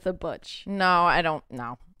go out with a butch. No, I don't.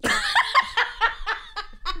 No.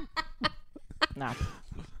 No.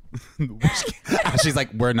 She's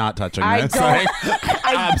like, we're not touching I this. don't- Like,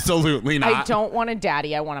 absolutely not. I don't want a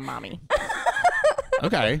daddy. I want a mommy.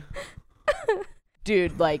 Okay.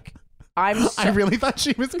 Dude, like, I'm so, I really thought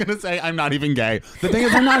she was going to say, I'm not even gay. The thing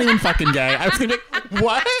is, I'm not even fucking gay. I was going to be like,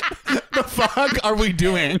 what the fuck are we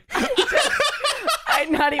doing?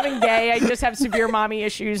 I'm not even gay. I just have severe mommy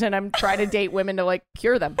issues and I'm trying to date women to like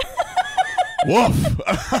cure them. Woof.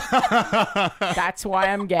 That's why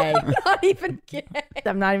I'm gay. Not even gay.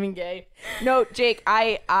 I'm not even gay. No, Jake,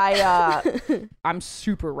 I'm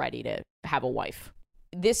super ready to have a wife.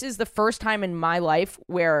 This is the first time in my life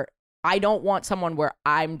where I don't want someone where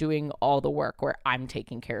I'm doing all the work, where I'm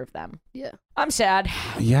taking care of them. Yeah. I'm sad.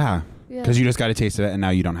 Yeah. Because you just got a taste of it and now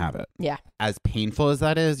you don't have it. Yeah. As painful as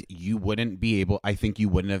that is, you wouldn't be able, I think you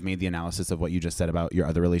wouldn't have made the analysis of what you just said about your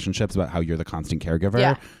other relationships, about how you're the constant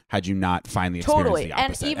caregiver, had you not finally experienced Totally. the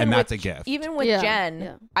opposite. And, And, even that's with, a gift. Even with Yeah. Jen,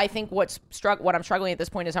 Yeah. I think what I'm struggling at this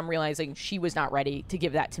point is I'm realizing she was not ready to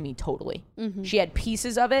give that to me totally. She had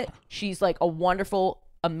pieces of it. She's like a wonderful,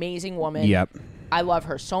 amazing woman. Yep. I love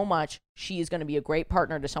her so much. She is going to be a great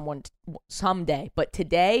partner to someone someday. But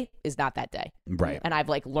today is not that day. Right. And I've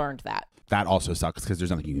like learned that. That also sucks because there's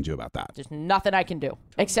nothing you can do about that. There's nothing I can do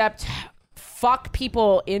except fuck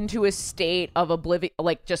people into a state of oblivion,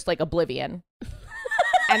 like just like oblivion.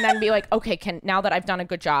 And then be like, okay, now that I've done a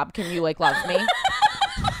good job, can you like love me?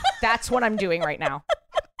 That's what I'm doing right now.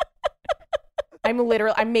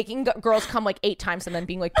 I'm making girls come like 8 times and then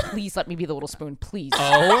being like, please let me be the little spoon, please.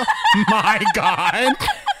 Oh my God.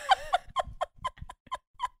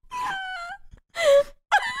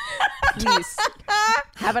 Please.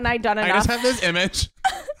 Haven't I done I enough? just have this image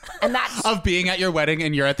And that's of being at your wedding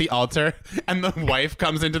and you're at the altar and the wife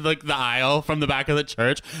comes into like the aisle from the back of the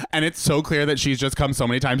church and it's so clear that she's just come so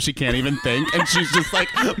many times she can't even think and she's just like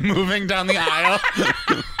moving down the aisle.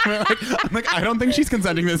 I'm like, I don't think she's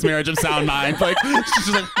consenting to this marriage of sound mind. Like she's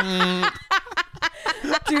just like,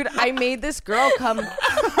 dude, I made this girl come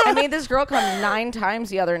 9 times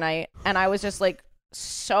the other night and I was just like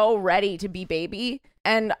so ready to be baby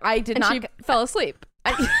and I did And not she fell asleep.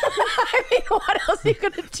 I mean, what else are you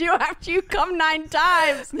going to do after you come 9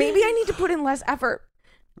 times? maybe I need to put in less effort.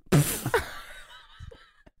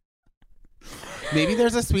 maybe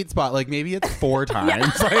there's a sweet spot. Like maybe it's 4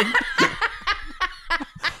 times. Like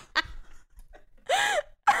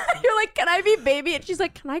You're like, can I be baby? And she's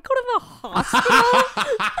like, can I go to the hospital?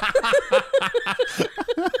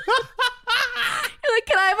 You're like,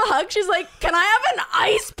 can I have a hug? She's like, can I have an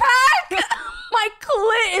ice pack? My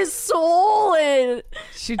clit is swollen.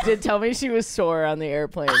 She did tell me she was sore on the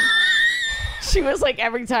airplane. She was like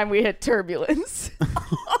every time we hit turbulence.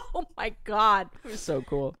 Oh my God. It was so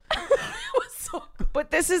cool. It was so cool.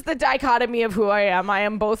 But this is the dichotomy of who I am. I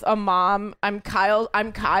am both a mom. I'm Kyle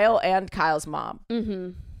and Kyle's mom.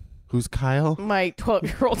 who's Kyle? My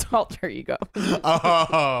 12-year-old alter ego.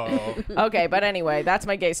 Oh. Okay, but anyway, that's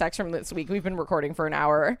my gay sex from this week. We've been recording for an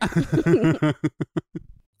hour.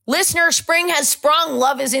 Listener, spring has sprung,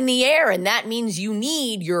 love is in the air, and that means you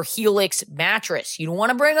need your Helix mattress. You don't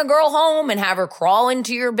want to bring a girl home and have her crawl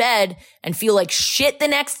into your bed and feel like shit the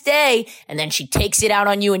next day, and then she takes it out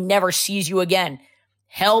on you and never sees you again.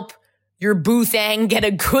 Help your boo thang get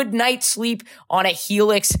a good night's sleep on a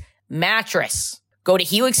Helix mattress. Go to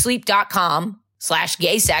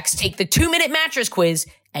helixsleep.com/gaysex, take the 2-minute mattress quiz,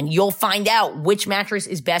 and you'll find out which mattress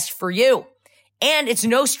is best for you. And it's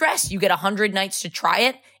no stress. You get 100 nights to try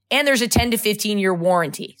it, and there's a 10 to 15-year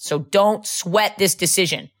warranty. So don't sweat this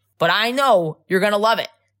decision. But I know you're going to love it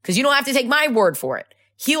because you don't have to take my word for it.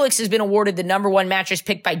 Helix has been awarded the #1 mattress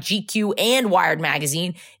picked by GQ and Wired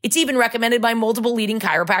Magazine. It's even recommended by multiple leading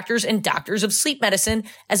chiropractors and doctors of sleep medicine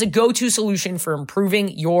as a go-to solution for improving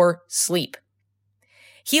your sleep.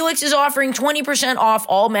 Helix is offering 20% off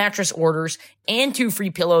all mattress orders and 2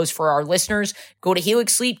 free pillows for our listeners. Go to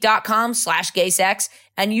helixsleep.com/gaysex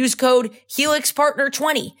and use code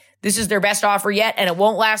HelixPartner20. This is their best offer yet, and it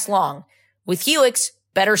won't last long. With Helix,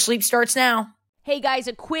 better sleep starts now. Hey guys,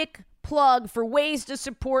 a quick plug for ways to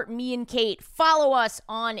support me and Kate. Follow us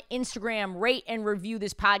on Instagram, rate and review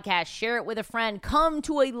this podcast, share it with a friend, come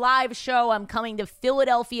to a live show. I'm coming to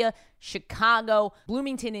Philadelphia, Chicago,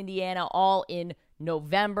 Bloomington, Indiana, all in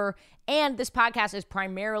November. And this podcast is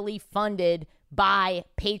primarily funded by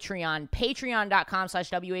Patreon.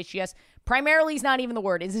 Patreon.com/WHGS. Primarily is not even the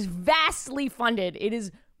word. It is vastly funded. It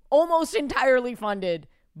is almost entirely funded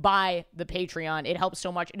buy the Patreon. It helps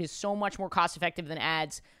so much. It is so much more cost effective than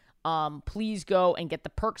ads. Please go and get the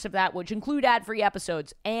perks of that, which include ad-free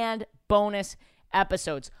episodes and bonus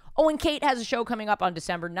episodes. Oh, and Kate has a show coming up on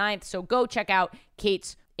December 9th, so go check out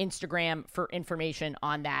Kate's Instagram for information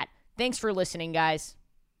on that. Thanks for listening, guys.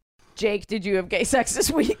 Jake, did you have gay sex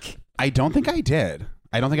this week? I don't think I did.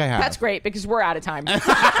 I don't think I have. That's great because we're out of time.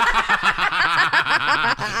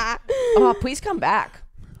 Oh, please come back.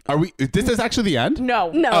 Are we? This is actually the end?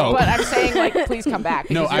 No. Oh. But I'm saying, like, please come back.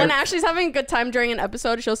 No, because When Ashley's having a good time during an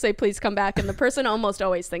episode, she'll say, please come back. And the person almost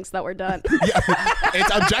always thinks that we're done.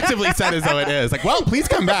 It's objectively said as though it is. Like, well, please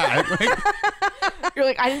come back. you're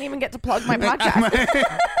like, I didn't even get to plug my podcast.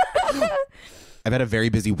 I've had a very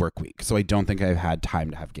busy work week, so I don't think I've had time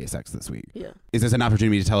to have gay sex this week. Yeah. Is this an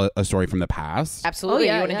opportunity to tell a story from the past? Absolutely.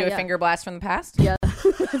 Oh, yeah, you want to yeah, do yeah. a finger blast from the past? Yeah.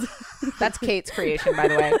 That's Kate's creation, by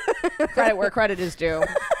the way. Credit where credit is due.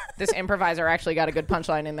 This improviser actually got a good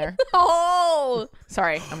punchline in there. Oh,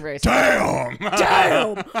 Sorry, I'm very sorry.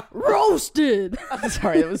 damn. Roasted. I'm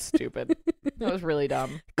sorry, that was stupid. That was really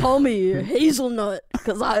dumb. Call me Hazelnut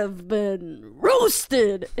because I have been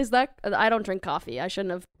roasted. Is that? I don't drink coffee. I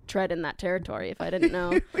shouldn't have tread in that territory if I didn't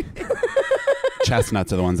know.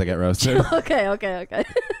 Chestnuts are the ones that get roasted. Okay.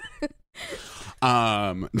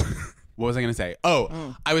 What was I gonna say?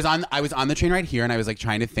 Oh, I was on the train ride here, and I was like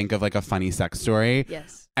trying to think of like a funny sex story.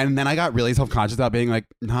 Yes. And then I got really self-conscious about being like,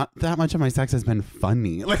 not that much of my sex has been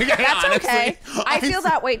funny. Like, That's honestly, okay. I feel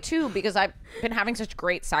that way too because I've been having such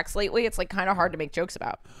great sex lately. It's like kind of hard to make jokes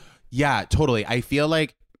about. Yeah, totally. I feel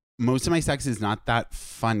like most of my sex is not that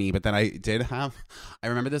funny, but then I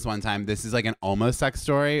remember this one time. This is like an almost sex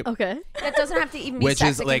story. Okay. It doesn't have to even be Which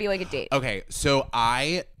sex. is It like, can be like a date. Okay, so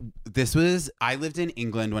I lived in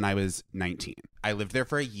England when I was 19. I lived there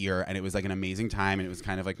for a year, and it was like an amazing time, and it was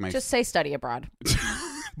kind of like my. Just say study abroad.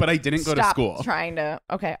 But I didn't go to Stop school. trying to.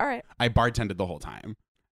 Okay, all right. I bartended the whole time,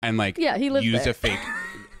 and like Yeah, he lived used there. a fake.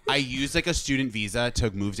 I used like a student visa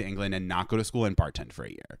to move to England and not go to school and bartend for a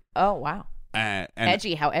year. Oh wow. And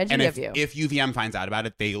Edgy. How edgy And of you. if UVM finds out about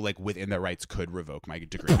it, they like within their rights could revoke my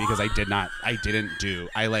degree because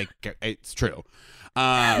it's true.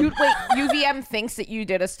 Wait, UVM thinks that you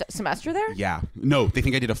did a semester there? Yeah. No, they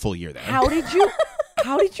think I did a full year there. How did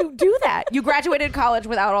you do that? You graduated college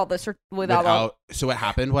without all this without all. So what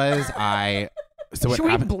happened was Should we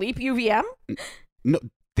bleep UVM? No,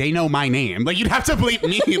 they know my name. Like you'd have to bleep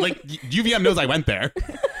me. Like UVM knows I went there.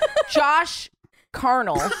 Josh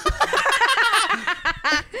Carnal.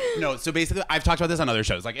 No, so basically I've talked about this on other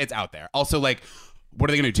shows. Like it's out there. Also like what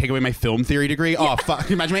are they going to do? Take away my film theory degree? Oh, fuck.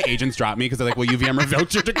 Imagine my agents drop me because they're like, well, UVM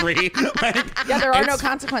revoked your degree. Like, Yeah, there are no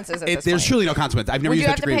consequences at this There's point. truly no consequence. I've never Would used you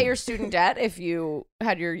that have to degree. pay your student debt if you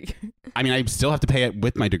had your... I mean, I still have to pay it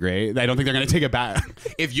with my degree. I don't think they're going to take it back.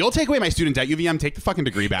 If you'll take away my student debt, UVM, take the fucking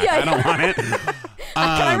degree back. Yeah, I don't want it. Can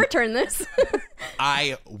I return this?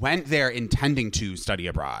 I went there intending to study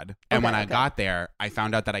abroad. And when I got there, I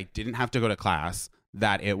found out that I didn't have to go to class,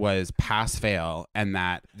 that it was pass fail, and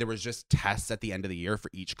that there was just tests at the end of the year for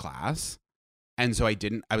each class. And so I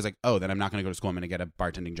was like, oh, then I'm not going to go to school. I'm going to get a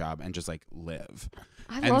bartending job and just like live.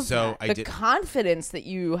 I love that. The confidence that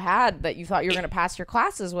you had that you thought you were going to pass your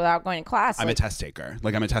classes without going to class. I'm a test taker.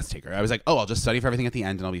 I was like, oh, I'll just study for everything at the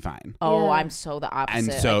end and I'll be fine. Oh, Yeah. I'm so the opposite.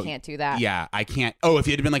 And so I can't do that. Yeah, I can't. Oh, if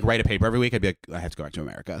you had been like write a paper every week, I'd be like, I have to go back to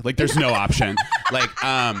America. Like, there's no option.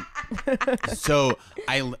 So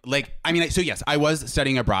yes, I was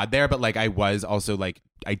studying abroad there, but like I was also like,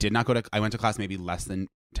 I went to class maybe less than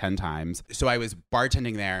 10 times. So I was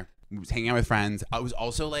bartending there, was hanging out with friends. I was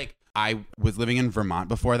also like, I was living in Vermont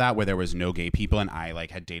before that where there was no gay people, and I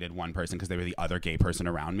like had dated one person because they were the other gay person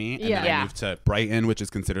around me. And then I moved to Brighton, which is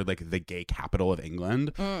considered like the gay capital of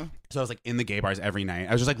England. So I was like in the gay bars every night.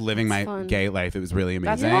 I was just like living my fun. gay life. It was really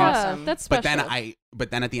amazing. That's Yeah, awesome. that's special.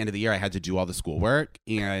 But then at the end of the year I had to do all the schoolwork,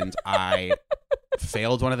 and I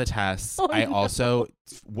failed one of the tests.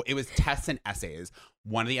 It was tests and essays.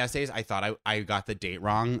 One of the essays, I thought I got the date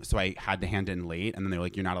wrong, so I had to hand in late, and then they were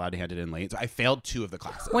like, you're not allowed to hand it in late. So I failed 2 of the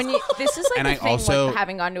classes. This is like And the I thing also- with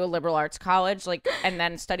having gone to a liberal arts college, like, and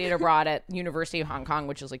then studied abroad at University of Hong Kong,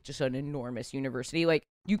 which is like just an enormous university. Like,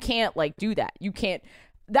 you can't like do that. You can't.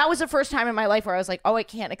 That was the first time in my life where I was like, oh, I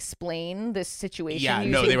can't explain this situation. Yeah,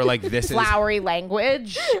 using no, they were like, this is flowery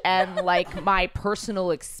language and like my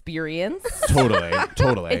personal experience. totally.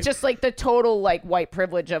 It's just like the total like white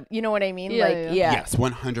privilege of, you know what I mean? Yeah, like, yeah. Yes,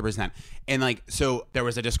 100%. And like, so there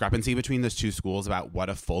was a discrepancy between those 2 schools about what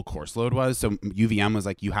a full course load was. So UVM was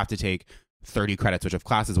like, you have to take 30 credits, which of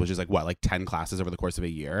classes, which is like what, like 10 classes over the course of a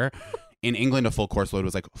year. In England, a full course load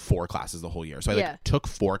was like 4 classes the whole year. So I took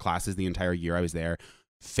 4 classes the entire year I was there.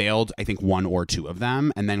 failed, I think 1 or 2 of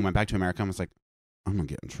them, and then went back to America and was like, I'm gonna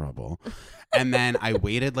get in trouble. And then I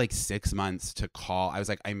waited like 6 months to call. I was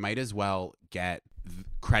like, I might as well get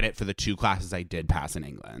credit for the 2 classes I did pass in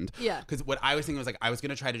England. Yeah. Because what I was thinking was like, I was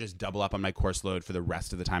gonna try to just double up on my course load for the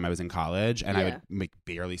rest of the time I was in college, and I would make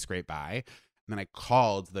barely scrape by. And then I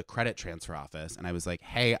called the credit transfer office and I was like,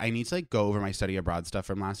 hey, I need to like go over my study abroad stuff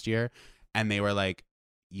from last year. And they were like,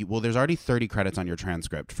 well, there's already 30 credits on your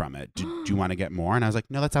transcript from it. Do you want to get more? And I was like,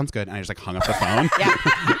 no, that sounds good. And I just like hung up the phone. Yeah.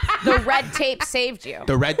 The red tape saved you.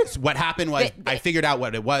 What happened was I figured out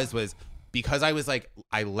what it was because I was like,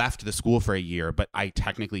 I left the school for a year, but I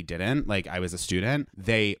technically didn't. Like I was a student.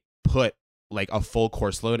 They put like a full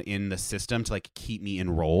course load in the system to like keep me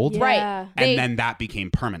enrolled. Yeah. Right. And then that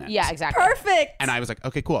became permanent. Yeah, exactly. Perfect. And I was like,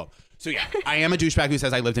 okay, cool. So yeah, I am a douchebag who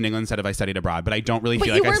says I lived in England instead of I studied abroad, but I don't really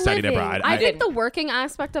feel like I studied abroad. I think the working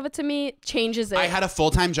aspect of it to me changes it. I had a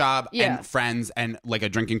full-time job and friends and like a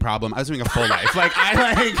drinking problem. I was doing a full life. Like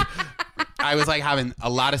I was like having a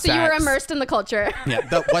lot of sex. So you were immersed in the culture. Yeah.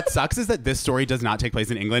 What sucks is that this story does not take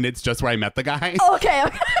place in England. It's just where I met the guy. Okay.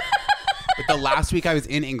 But the last week I was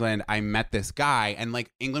in England, I met this guy, and like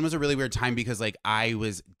England was a really weird time because like I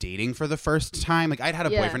was dating for the first time. Like I'd had a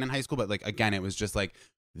boyfriend in high school, but like again, it was just like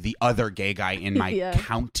the other gay guy in my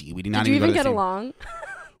county. We did not Did you even even go to get along?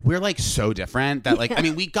 We're like so different that like I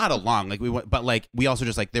mean we got along like but like we also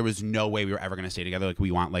just like there was no way we were ever gonna stay together. Like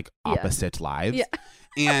we want like opposite lives. Yeah.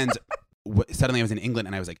 And suddenly I was in England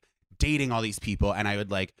and I was like dating all these people, and I would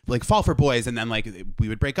like fall for boys, and then like we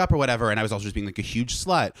would break up or whatever, and I was also just being like a huge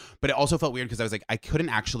slut. But it also felt weird because I was like I couldn't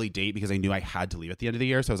actually date because I knew I had to leave at the end of the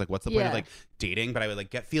year. So I was like, what's the point of like dating? But I would like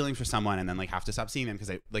get feelings for someone and then like have to stop seeing them because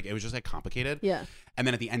I like it was just like complicated. Yeah. And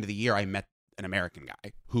then at the end of the year I met an American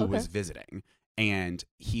guy who was visiting, and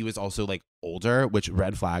he was also like older, which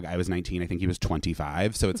red flag. I was 19, I think he was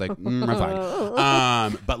 25, so it's like red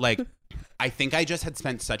flag. But like I think I just had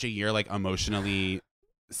spent such a year like emotionally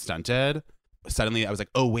stunted. Suddenly I was like,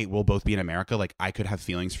 oh wait, we'll both be in America, like I could have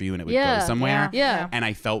feelings for you and it would go somewhere. Yeah. And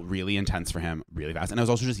I felt really intense for him really fast, and I was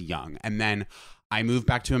also just young. And then I moved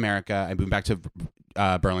back to America. I moved back to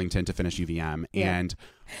Burlington to finish UVM, and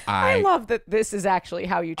I love that this is actually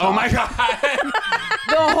how you talk. Oh my god.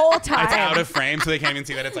 The whole time. It's out of frame, so they can't even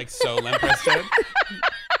see that it's like so limp-wristed.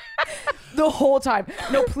 The whole time.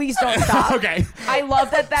 No, please don't stop. Okay. I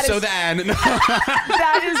love that. So then,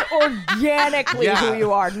 that is organically who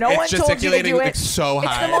you are. No one told you to do it. Like so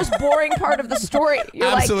high. It's the most boring part of the story. You're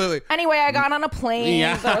Absolutely. Like, anyway, I got on a plane.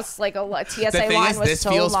 Yeah. That was like a TSA the thing line is, was this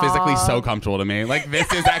so feels long. physically so comfortable to me. Like this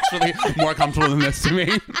is actually more comfortable than this to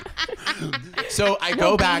me. So I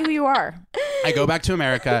go back. Be who you are. I go back to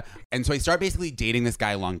America, and so I start basically dating this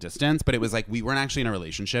guy long distance. But it was like we weren't actually in a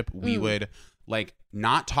relationship. We would like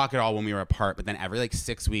not talk at all when we were apart, but then every like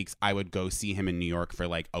 6 weeks I would go see him in New York for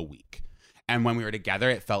like a week. And when we were together,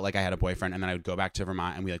 it felt like I had a boyfriend, and then I would go back to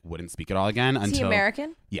Vermont and we like wouldn't speak at all again until. Is he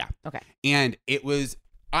American? Yeah. Okay. And it was,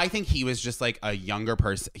 I think he was just like a younger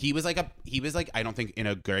person. He was like I don't think in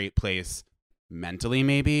a great place mentally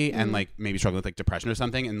maybe, and like maybe struggling with like depression or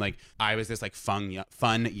something. And like I was this like fun young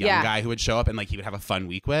guy who would show up and like he would have a fun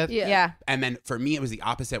week with. Yeah. And then for me, it was the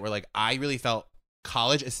opposite, where like I really felt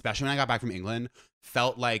college, especially when I got back from England,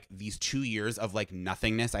 felt like these 2 years of like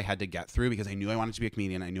nothingness I had to get through because I knew I wanted to be a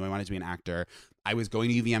comedian. I knew I wanted to be an actor. I was going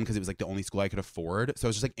to UVM because it was like the only school I could afford. So I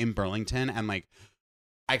was just like in Burlington, and like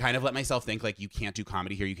I kind of let myself think like you can't do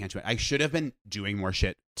comedy here. You can't do it. I should have been doing more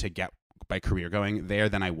shit to get my career going there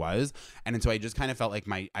than I was. And so I just kind of felt like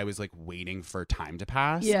I was like waiting for time to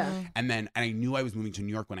pass. Yeah. And I knew I was moving to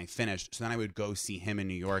New York when I finished. So then I would go see him in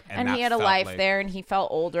New York. And that he had a felt life like, there, and he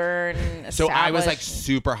felt older and so I was like established.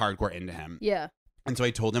 super hardcore into him. Yeah. And so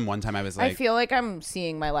I told him one time, I was like, I feel like I'm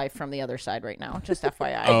seeing my life from the other side right now. Just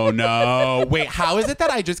FYI. oh no. Wait, how is it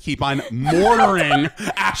that I just keep on mortaring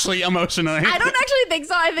Ashley emotionally? I don't actually think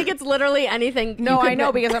so. I think it's literally anything. No, I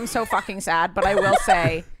know because I'm so fucking sad, but I will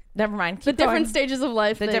say, never mind. the Keep going. different stages of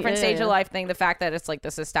life. The different stage of life thing, the fact that it's like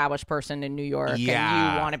this established person in New York and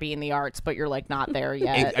you want to be in the arts, but you're like not there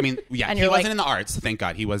yet. I mean, yeah, And he you're wasn't like- in the arts. Thank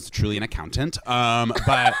God. He was truly an accountant.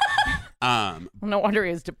 But No wonder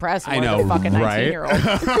he was depressed. I More know, than a fucking right?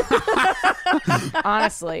 19-year-old.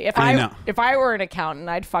 Honestly, if I know. if I were an accountant,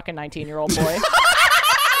 I'd fuck a 19-year-old boy.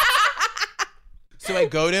 So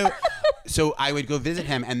I would go visit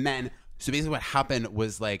him, and then so basically what happened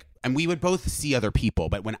was like, and we would both see other people,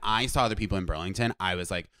 but when I saw other people in Burlington, I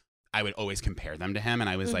was like, I would always compare them to him, and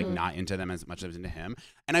I was like not into them as much as I was into him.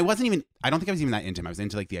 And I don't think I was even that into him. I was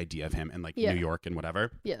into like the idea of him and like New York and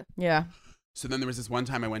whatever. Yeah. Yeah. So then there was this one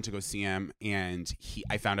time I went to go see him, and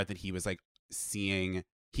I found out that he was like he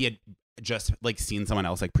had just like seen someone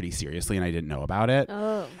else like pretty seriously and I didn't know about it.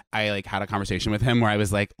 Oh. I like had a conversation with him where I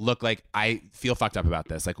was like, look, like I feel fucked up about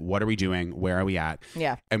this. Like, what are we doing? Where are we at?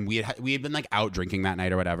 Yeah. And we had been like out drinking that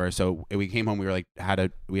night or whatever. So we came home, we were like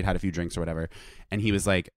we had had a few drinks or whatever. And he was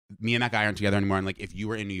like, me and that guy aren't together anymore. And like, if you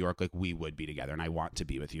were in New York, like we would be together and I want to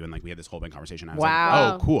be with you. And like, we had this whole big conversation. I was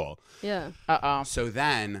Wow. like, oh, cool. Yeah. Uh-oh. So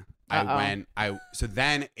then so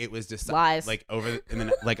then it was just Lies. like and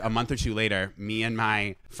then like a month or two later, me and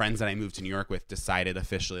my friends that I moved to New York with decided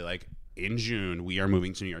officially like in June, we are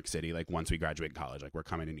moving to New York City. Like once we graduate college, like we're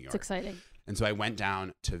coming to New York. It's exciting. And so I went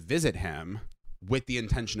down to visit him with the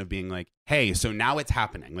intention of being like, hey, so now it's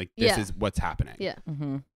happening. Like this is what's happening. Yeah.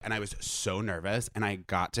 Mm-hmm. And I was so nervous. And I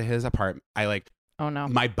got to his apartment. I like, Oh no.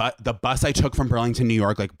 the bus I took from Burlington, New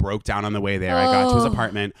York, like broke down on the way there. I got to his Oh.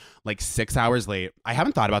 apartment like 6 hours late. I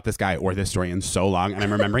haven't thought about this guy or this story in so long, and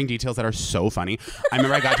I'm remembering details that are so funny. I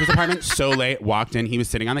remember I got to his apartment so late, walked in, he was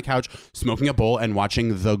sitting on the couch smoking a bowl and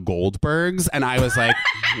watching The Goldbergs, and I was like,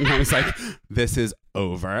 this is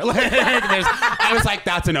over. Like, I was like,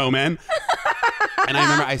 that's an omen. And I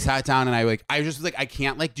remember I sat down and I just was like, I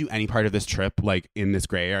can't like do any part of this trip like in this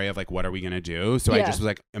gray area of like, what are we gonna do? So I Yeah. just was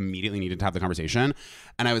like, immediately needed to have the conversation.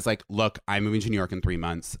 And I was like, look, I'm moving to New York in 3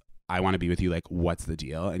 months. I want to be with you. Like, what's the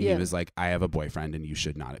deal? And Yeah. he was like, I have a boyfriend and you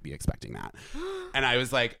should not be expecting that. And I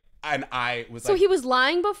was like, So he was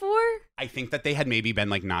lying before? I think that they had maybe been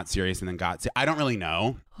like not serious and then I don't really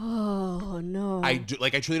know. Oh no. I truly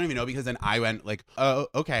don't even know, because then I went like, oh,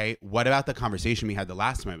 okay. What about the conversation we had the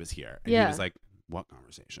last time I was here? And Yeah. he was like, what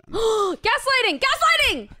conversation?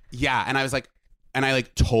 Gaslighting! Yeah, and I was like, and I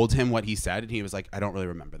like told him what he said, and he was like, I don't really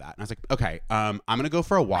remember that. And I was like, okay, I'm gonna go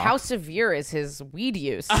for a walk. How severe is his weed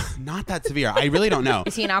use? Not that severe. I really don't know.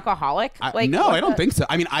 Is he an alcoholic? No, what I don't the- think so.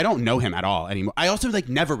 I mean, I don't know him at all anymore. I also like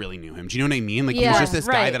never really knew him. Do you know what I mean? Like he Yeah, was just this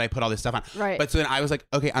guy right. that I put all this stuff on. Right. But so then I was like,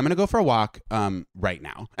 okay, I'm gonna go for a walk right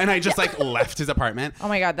now. And I just like left his apartment. Oh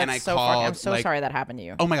my god, and I that's so fucking. I'm called, so like, sorry that happened to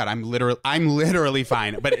you. Oh my god, I'm literally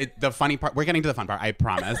fine. But the funny part, we're getting to the fun part, I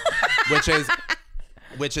promise, which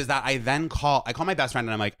is that I call my best friend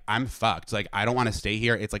and I'm like, I'm fucked. Like, I don't want to stay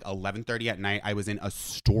here. It's like 11:30 at night. I was in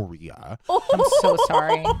Astoria. I'm so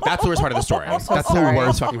sorry. That's the worst part of the story. so That's sorry. the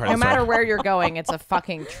worst fucking part No of the story. matter where you're going, it's a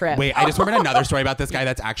fucking trip. Wait, I just remembered another story about this guy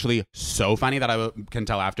that's actually so funny that can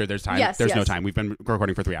tell after there's time. Yes, There's no yes. time. We've been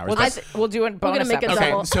recording for 3 hours. We'll do a bonus make it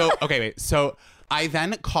episode. double. So I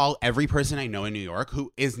then call every person I know in New York,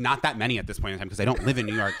 who is not that many at this point in time because I don't live in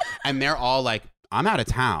New York, and they're all like, I'm out of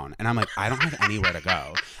town. And I'm like, I don't have anywhere to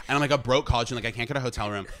go. And I'm like a broke college student, like I can't get a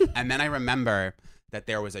hotel room. And then I remember that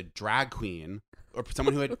there was a drag queen or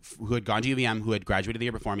someone who had gone to UVM, who had graduated the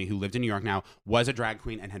year before me, who lived in New York now, was a drag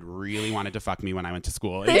queen and had really wanted to fuck me when I went to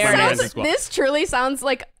school. This truly sounds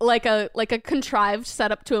like a contrived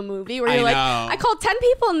setup to a movie where I you're like, know. I called 10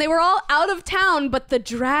 people and they were all out of town, but the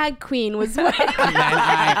drag queen was with.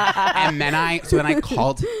 and then I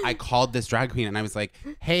called this drag queen and I was like,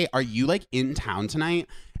 hey, are you like in town tonight?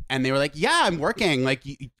 And they were like, yeah, I'm working.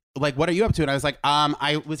 Like, what are you up to? And I was like,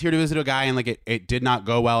 I was here to visit a guy and like it did not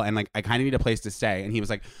go well. And like, I kind of need a place to stay. And he was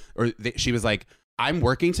like, she was like, I'm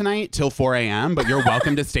working tonight till 4 a.m., but you're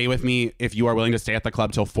welcome to stay with me if you are willing to stay at the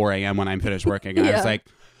club till 4 a.m. when I'm finished working. And I was like,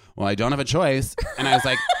 well, I don't have a choice. And I was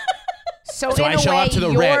like, So I in a show way, up to the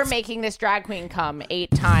you're Ritz. making this drag queen come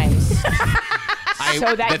 8 times.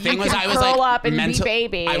 So that the thing you was, can I was curl like, up and be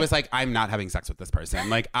baby. I was like, I'm not having sex with this person.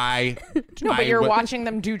 Like No, but you're watching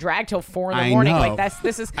them do drag till 4 in the I morning. know. Like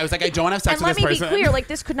this is. I was like, I don't have sex And with let this me person. be clear, like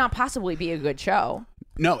this could not possibly be a good show.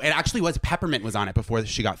 No, it actually was. Peppermint was on it before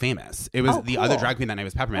she got famous. It was the other drag queen that night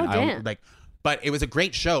was Peppermint. Oh, damn. But it was a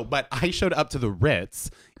great show. But I showed up to the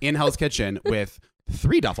Ritz in Hell's Kitchen with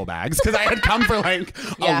 3 duffel bags because I had come for like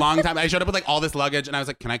a long time. I showed up with like all this luggage and I was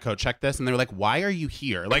like, can I code check this? And they were like, why are you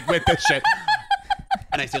here? Like with this shit.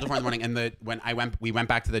 And I stayed till 4 in the morning. And we went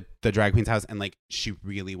back to the drag queen's house and like she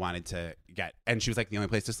really wanted to and she was like, the only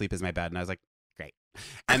place to sleep is my bed. And I was like, great.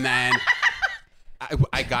 And then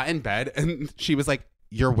I got in bed and she was like,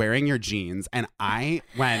 you're wearing your jeans. And I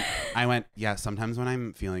went, yeah, sometimes when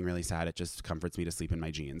I'm feeling really sad, it just comforts me to sleep in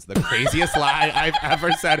my jeans. The craziest lie I've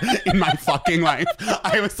ever said in my fucking life.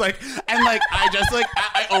 I was like, and like,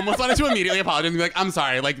 I almost wanted to immediately apologize and be like, I'm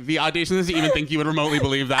sorry. Like the audaciousness to even think you would remotely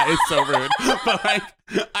believe that is so rude. But like,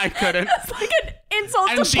 I couldn't. It's like an insult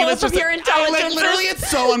And to both of your intelligence. literally,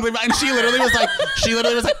 it's so unbelievable. And she literally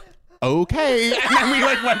was like, okay. And then we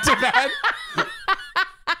like went to bed.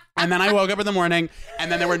 And then I woke up in the morning,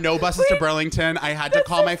 and then there were no buses to Burlington. I had to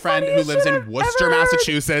call my friend who lives in Worcester,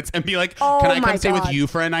 Massachusetts, and be like, can I come stay with you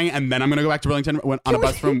for a night? And then I'm going to go back to Burlington on a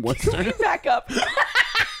bus from Worcester. Back up.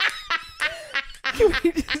 Can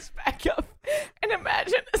we just back up and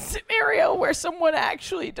imagine a scenario where someone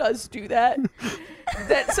actually does do that.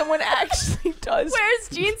 That someone actually does. Wears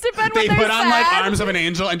jeans to bed They when they're put on like sad. arms of an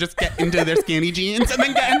angel and just get into their skinny jeans and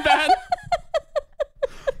then get in bed.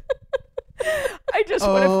 I just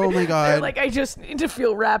want to. Oh my God. Like I just need to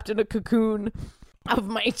feel wrapped in a cocoon of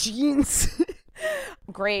my jeans.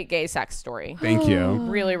 Great gay sex story. Thank you.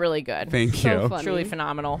 Really, really good. Thank So you. funny. Truly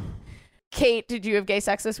phenomenal. Kate, did you have gay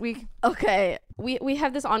sex this week? Okay, we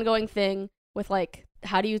have this ongoing thing with like,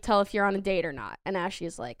 how do you tell if you're on a date or not? And Ashley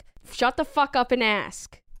is like, shut the fuck up and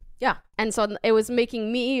ask. Yeah. And so it was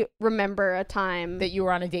making me remember a time That you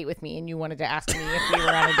were on a date with me and you wanted to ask me if we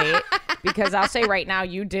were on a date. Because I'll say right now,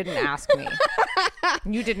 you didn't ask me.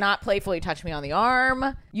 You did not playfully touch me on the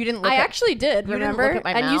arm. You didn't look I at, actually did. you didn't Remember? look at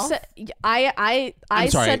my and mouth? you said I I'm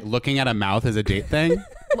sorry. said Looking at a mouth is a date thing?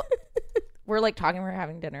 we're like talking, we're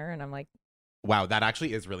having dinner, and I'm like, Wow, that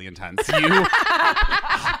actually is really intense.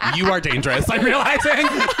 You are dangerous. I'm realizing.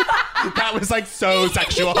 That was like so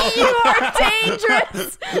sexual. you are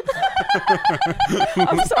dangerous.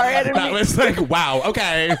 I'm sorry, I didn't That mean. was like, wow,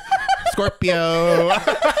 okay. Scorpio.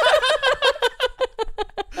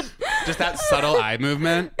 Just that subtle eye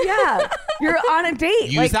movement. Yeah, you're on a date.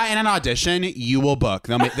 Use like, that in an audition, you will book.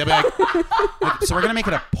 They'll be like, so we're going to make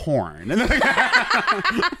it a porn.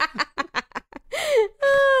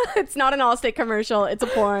 It's not an Allstate commercial. It's a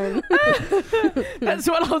porn. That's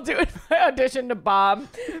what I'll do in my audition to Bob,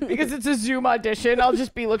 because it's a Zoom audition. I'll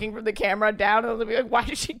just be looking from the camera down, and they'll be like, "Why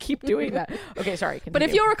does she keep doing that?" Okay, sorry. Continue. But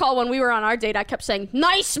if you'll recall, when we were on our date, I kept saying,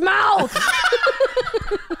 "Nice mouth."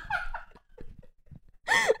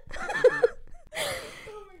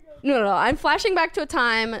 No. I'm flashing back to a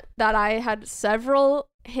time that I had several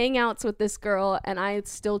hangouts with this girl, and I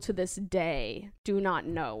still to this day do not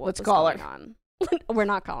know what Let's was call going her. on. We're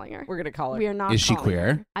not calling her. we're gonna call her, We are not. Is she calling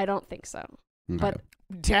queer? her. I don't think so. Okay. But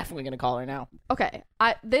definitely gonna call her now. okay,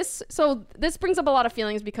 this brings up a lot of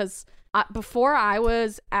feelings because before I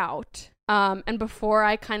was out, and before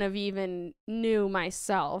I kind of even knew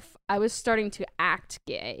myself, I was starting to act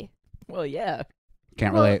gay. Well, yeah.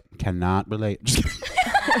 Can't relate. Cannot relate. Just kidding.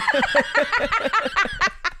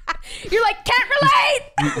 You're like, can't relate.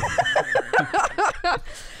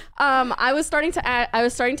 I was starting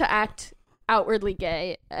to act outwardly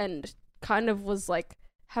gay, and kind of was like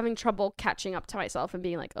having trouble catching up to myself and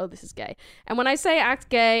being like, oh, this is gay. And when I say act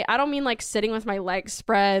gay, I don't mean like sitting with my legs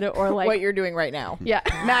spread or like What you're doing right now. yeah,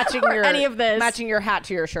 Matching or your any of this. matching your hat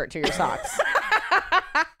to your shirt to your socks.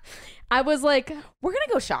 I was like, We're gonna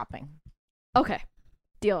go shopping. okay,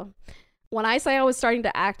 deal. When I say I was starting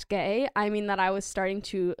to act gay, I mean that I was starting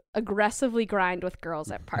to aggressively grind with girls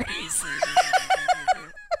at parties.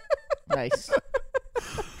 Nice.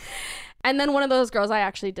 And then one of those girls I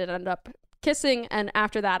actually did end up kissing. And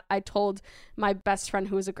after that, I told my best friend,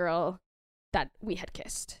 who was a girl, that we had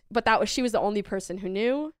kissed. But she was the only person who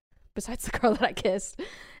knew besides the girl that I kissed.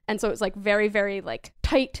 And so it was like very, very like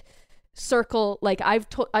tight circle. Like I've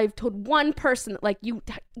told one person that like you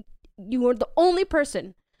are the only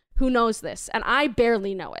person who knows this. And I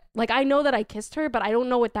barely know it. Like I know that I kissed her, but I don't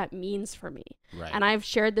know what that means for me. Right. And I've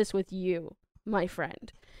shared this with you, my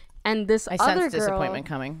friend. And this I other sense girl, disappointment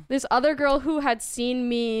coming. this other girl who had seen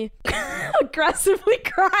me aggressively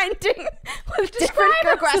grinding with different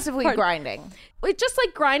girls. Aggressively grinding. It's just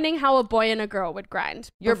like grinding how a boy and a girl would grind.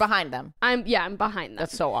 You're behind them. I'm behind them.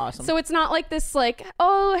 That's so awesome. So it's not like this like,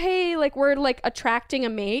 oh, hey, like we're like attracting a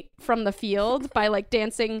mate from the field by like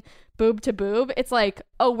dancing boob to boob. It's like,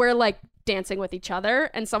 oh, we're like dancing with each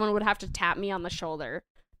other, and someone would have to tap me on the shoulder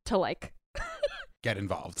to like Get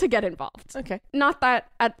involved. to get involved. okay. Not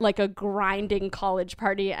that at like a grinding college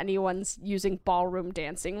party anyone's using ballroom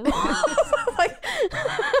dancing rules. Like,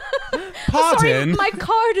 sorry, Pardon. my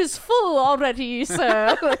card is full already,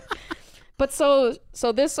 sir. But so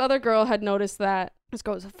this other girl had noticed that this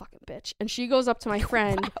girl was a fucking bitch, and she goes up to my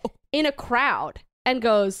friend in a crowd and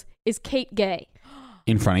goes, "Is Kate gay?"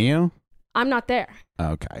 In front of you? I'm not there.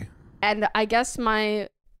 Okay. And I guess my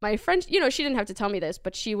friend, you know, she didn't have to tell me this,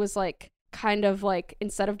 but she was like, kind of like,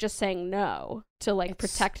 instead of just saying no to like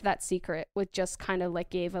protect that secret, with just kind of like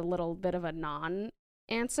gave a little bit of a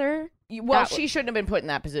non-answer. Well, she shouldn't have been put in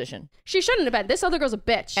that position. She shouldn't have been. This other girl's a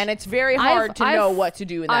bitch. And it's very hard to know what to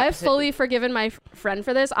do in that I've position. fully forgiven my friend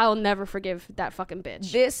for this. I'll never forgive that fucking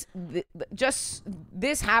bitch.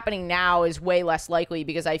 This happening now is way less likely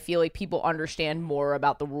because I feel like people understand more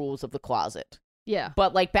about the rules of the closet. Yeah.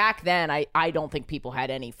 But like back then, I don't think people had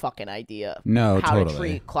any fucking idea No, how totally. to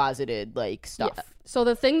treat closeted like stuff. Yeah. So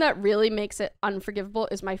the thing that really makes it unforgivable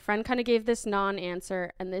is my friend kind of gave this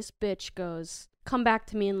non-answer, and this bitch goes, "Come back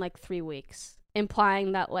to me in like 3 weeks,"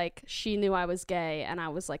 implying that like she knew I was gay and I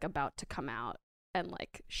was like about to come out. and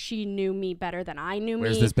like she knew me better than I knew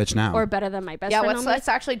Where's me. this bitch now? Or better than my best Yeah, friend knew me. let's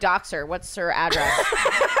actually dox her. What's her address?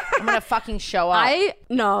 I'm gonna fucking show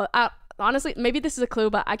up. Honestly, maybe this is a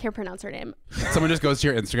clue, but I can't pronounce her name. Someone just goes to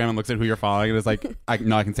your Instagram and looks at who you're following and is like, I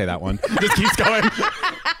can say that one. Just keeps going.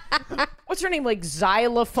 What's her name? Like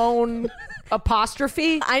xylophone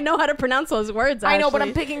apostrophe? I know how to pronounce those words. I know, but actually.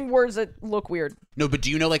 I'm picking words that look weird. No, but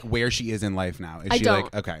do you know like where she is in life now? Is I she don't.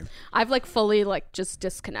 like, okay. I've like fully like just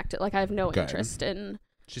disconnected. Like I have no Good. interest in.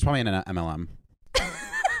 She's probably in an MLM.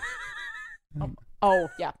 Oh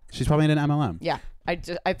yeah, She's probably in an MLM. yeah.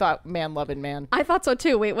 I thought man loving man, I thought so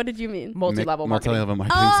too. Wait, what did you mean? multi-level marketing. Multi-level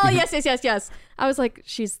marketing. Oh scheme. yes. I was like,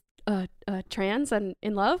 she's trans and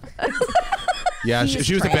in love. Yeah, she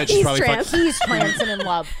was a bitch. He's She's probably trans. He's trans and in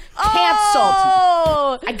love. Canceled.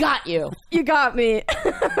 Oh, I got you. you got me.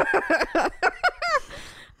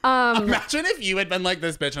 Imagine if you had been like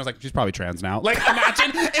this bitch and I was like, she's probably trans now. Like,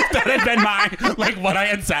 imagine if that had been like what I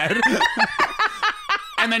had said.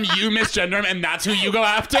 And then you misgender him and that's who you go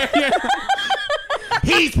after.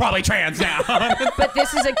 He's probably trans now. But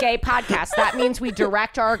this is a gay podcast. That means we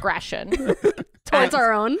direct our aggression Towards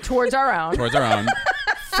our own. Towards our own.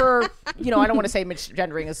 For, I don't want to say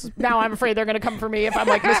misgendering. Now I'm afraid they're going to come for me if I'm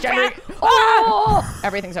like misgendering. Oh!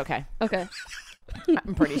 Everything's okay. Okay.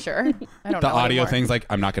 I'm pretty sure. I don't The know audio anymore. thing's like,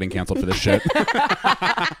 I'm not getting canceled for this shit.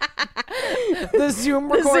 The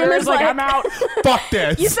Zoom recorder is like, I'm out. Fuck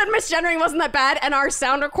this. You said misgendering wasn't that bad, and our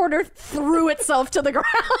sound recorder threw itself to the ground.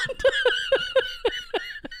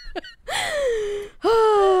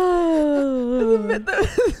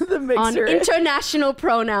 The On mixer. International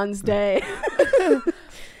Pronouns Day.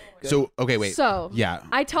 So, okay, wait. So, yeah.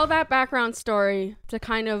 I tell that background story to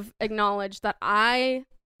kind of acknowledge that I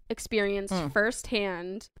experienced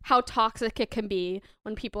firsthand how toxic it can be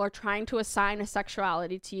when people are trying to assign a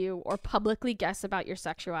sexuality to you or publicly guess about your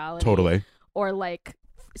sexuality. Totally. Or like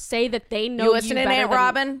say that they know You listening, better Aunt than-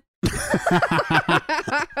 Robin?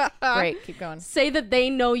 Great, keep going. Say that they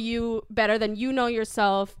know you better than you know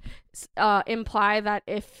yourself. Imply that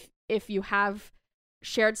if you have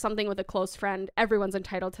shared something with a close friend, everyone's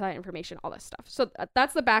entitled to that information, all this stuff. So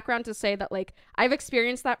that's the background to say that like I've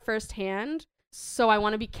experienced that firsthand. So I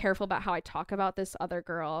want to be careful about how I talk about this other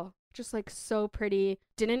girl. Just like so pretty,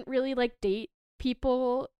 didn't really like date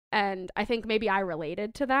people. And I think maybe I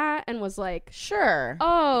related to that and was like, Sure.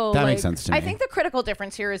 oh, That like, makes sense to me. I think the critical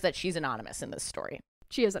difference here is that she's anonymous in this story.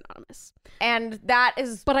 she is anonymous. And that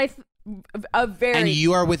is But a very... And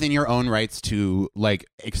you are within your own rights to like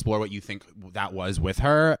explore what you think that was with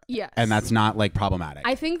her. yes. And that's not like problematic.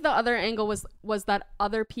 I think the other angle was that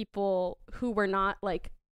other people who were not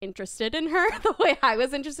like interested in her the way I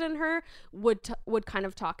was interested in her would kind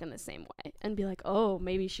of talk in the same way and be like, oh,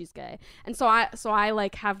 maybe she's gay. And so I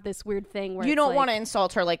like have this weird thing where you it's don't like, want to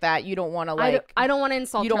insult her like that. You don't want to I don't want to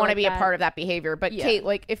insult you don't her want to like be that. a part of that behavior. But Yeah. Kate,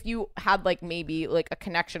 like if you had like maybe like a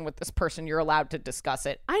connection with this person, you're allowed to discuss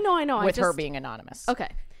it I know with I just, her being anonymous. okay.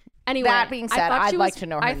 Anyway, That being I said, thought I'd she like was- to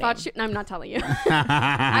know her I thought name. she, no, I'm not telling you.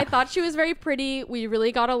 I thought she was very pretty. We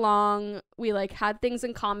really got along. We like had things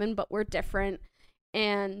in common, but we're different.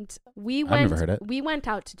 And we never heard it. We went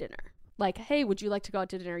out to dinner. Like, hey, would you like to go out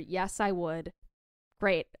to dinner? Yes, I would.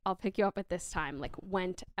 Great. I'll pick you up at this time. Like,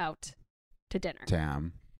 went out to dinner.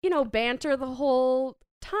 Damn. Banter the whole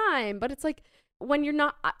time. But it's like when you're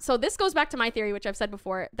not. So this goes back to my theory, which I've said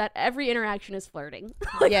before, that every interaction is flirting.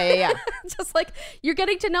 Like, Yeah. just like you're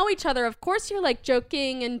getting to know each other. Of course, you're like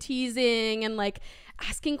joking and teasing and like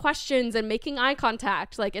asking questions and making eye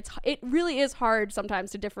contact. Like it really is hard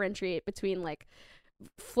sometimes to differentiate between like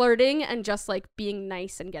flirting and just like being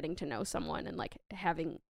nice and getting to know someone and like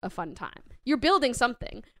having a fun time. You're building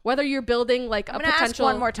something, whether you're building like I'm a gonna potential.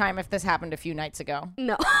 ask one more time if this happened a few nights ago.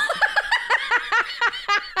 No.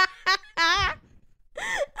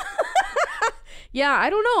 Yeah, I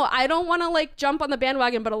don't know. I don't want to like jump on the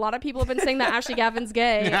bandwagon, but a lot of people have been saying that Ashley Gavin's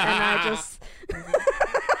gay, and I just.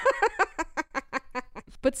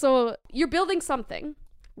 But so you're building something,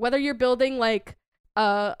 whether you're building like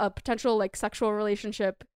a potential like sexual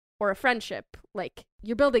relationship or a friendship, like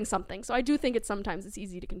you're building something. So I do think sometimes it's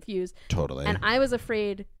easy to confuse. Totally. And I was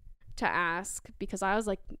afraid to ask because I was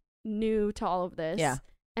like new to all of this. Yeah.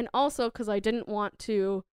 And also because I didn't want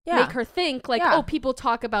to Yeah. make her think like, Yeah. oh, people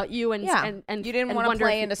talk about you and Yeah. and you didn't and want to wonder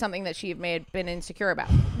play if into something that she may have been insecure about.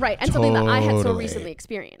 right, and something that I had so Totally. recently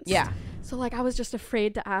experienced. Yeah. So like I was just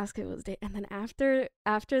afraid to ask if it was date. And then after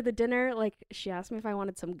the dinner, like she asked me if I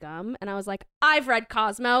wanted some gum, and I was like, I've read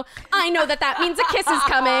Cosmo. I know that means a kiss is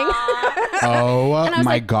coming. Oh And I was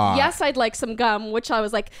my like, God. yes, I'd like some gum, which I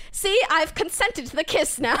was like, see, I've consented to the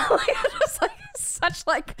kiss now. Like, I was like, such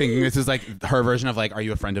like. Thinking this is like her version of like, are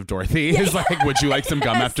you a friend of Dorothy? Is like, would you like some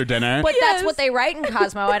gum after dinner? But that's what they write in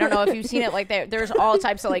Cosmo. I don't know if you've seen it. Like there's all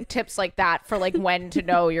types of like tips like that for like when to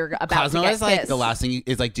know you're about Cosmo to get is like pissed. the last thing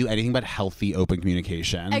is like do anything but healthy open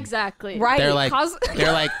communication. Exactly. Right. They're like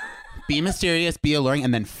they're like be mysterious, be alluring,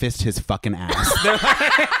 and then fist his fucking ass. They're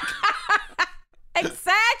like,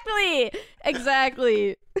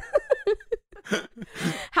 Exactly.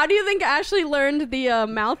 How do you think Ashley learned the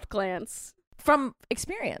mouth glance? From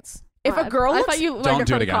experience. If a girl I looks, thought you learned Don't it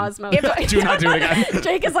do it from again. Cosmo. do not do it again.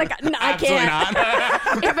 Jake is like, no, I Absolutely can't.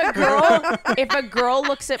 not. if a girl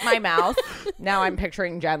looks at my mouth, now I'm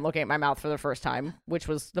picturing Jen looking at my mouth for the first time, which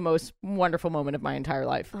was the most wonderful moment of my entire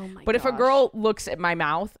life. Oh my but if a gosh. girl looks at my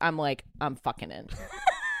mouth, I'm like, I'm fucking in.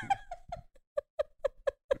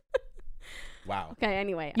 Wow. Okay,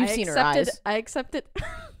 anyway. You've seen her eyes. I accepted.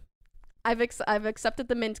 I've accepted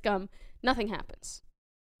the mint gum. Nothing happens.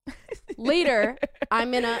 Later,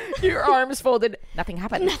 I'm in a. Your arms folded. Nothing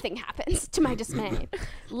happened. Nothing happens to my dismay.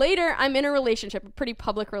 Later, I'm in a relationship, a pretty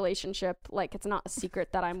public relationship. Like, it's not a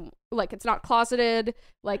secret that I'm, like, it's not closeted.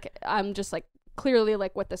 Like, I'm just, like, clearly,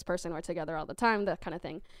 like, with this person, we're together all the time, that kind of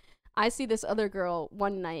thing. I see this other girl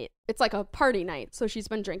one night. It's like a party night, so she's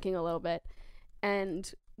been drinking a little bit.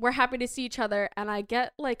 And we're happy to see each other, and I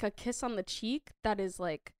get, like, a kiss on the cheek that is,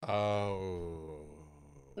 like, Oh.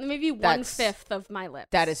 maybe That's- 1/5 of my lips.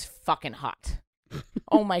 That is fucking hot.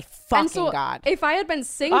 Oh my fucking and so god. if I had been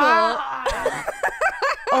single,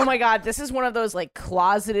 Oh my god, this is one of those like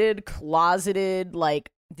closeted like,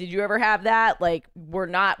 did you ever have that? Like,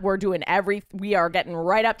 we are getting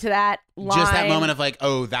right up to that line. Just that moment of like,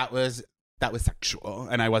 oh, that was sexual,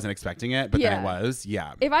 and I wasn't expecting it, but then it Yeah. was.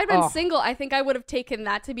 Yeah. if I'd been Oh. single, I think I would have taken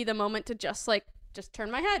that to be the moment to just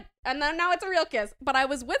turn my head. And then now it's a real kiss. But I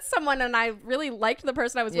was with someone and I really liked the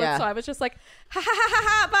person I was Yeah. with. So I was just like, ha ha ha ha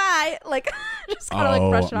ha, bye. Like, just kind of like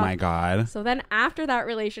brush it Oh off. my god. So then after that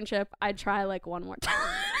relationship, I'd try like one more time.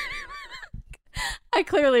 I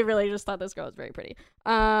clearly really just thought this girl was very pretty.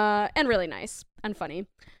 And really nice and funny.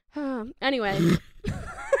 Anyway.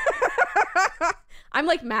 I'm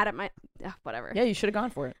like mad at my whatever. Yeah, you should have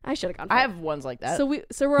gone for it. I should have gone for I it. have ones like that. So we're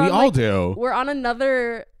We on all like, do. we're on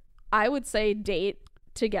another, I would say, date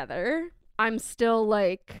together. I'm still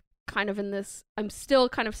like kind of in this, I'm still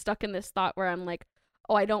kind of stuck in this thought where I'm like,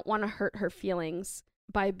 oh, I don't want to hurt her feelings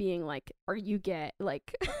by being like, are you gay?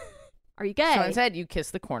 Like, are you gay? So instead, you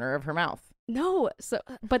kiss the corner of her mouth. No. So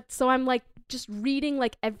I'm like just reading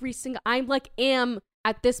like every single, I'm like am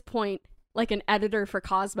at this point like an editor for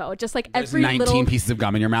Cosmo. Just like There's every 19 little pieces of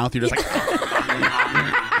gum in your mouth. You're just like,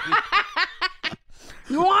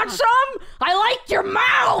 You want some? I like your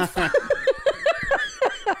mouth.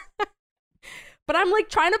 But I'm like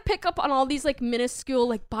trying to pick up on all these like minuscule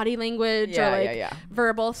like body language or like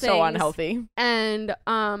verbal things. So unhealthy. And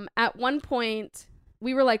at one point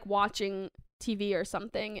we were like watching TV or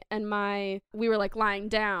something and we were like lying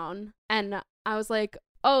down and I was like,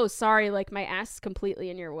 "Oh, sorry, like my ass is completely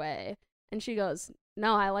in your way." And she goes,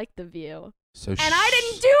 "No, I like the view." so And I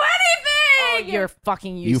didn't do Oh, anything. you're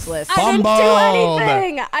fucking useless. fu- I didn't Fumbled. do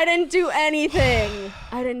anything. I didn't do anything.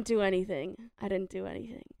 I didn't do anything. I didn't do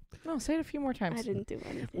anything. No, say it a few more times. I didn't do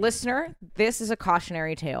anything. Listener, this is a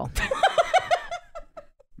cautionary tale.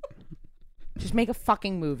 Just make a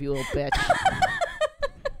fucking move, you little bitch.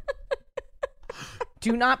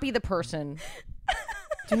 Do not be the person.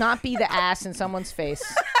 Do not be the ass in someone's face.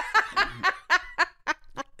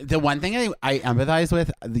 The one thing I empathize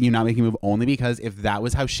with you not making a move only because if that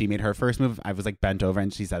was how she made her first move, I was like bent over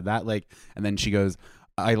and she said that like, and then she goes,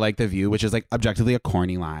 "I like the view," which is like objectively a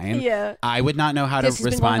corny line. Yeah. I would not know how This to has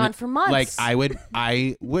been respond. going on for months. Like I would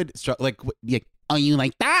like be like, "Oh, you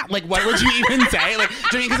like that?" Like, what would you even say? Like,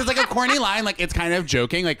 do you mean because it's like a corny line? Like, it's kind of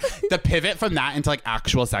joking. Like, the pivot from that into like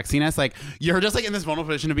actual sexiness. Like, you're just like in this vulnerable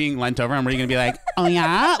position of being leant over, and where are you gonna be like, "Oh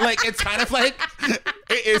yeah"? Like, it's kind of like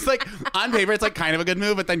it's like on paper, it's like kind of a good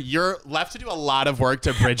move, but then you're left to do a lot of work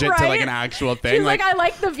to bridge it to like Right? an actual thing. She's like, "I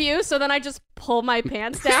like the view," so then I just pull my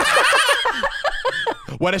pants down.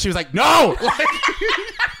 what if she was like, "No"?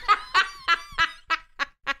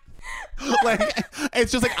 Like,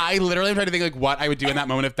 it's just like I literally am trying to think like what I would do in that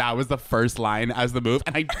moment if that was the first line as the move,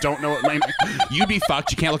 and I don't know what line. You'd be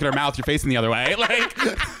fucked. You can't look at her mouth. You're facing the other way.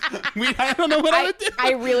 Like, I don't know what I would do.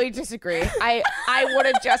 I really disagree. I would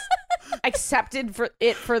have just accepted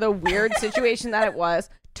for the weird situation that it was,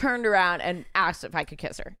 turned around and asked if I could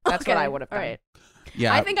kiss her. That's what Okay, I would have done. all right.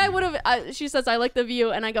 Yeah, I think I would have. She says, "I like the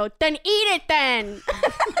view," and I go, "Then eat it, then."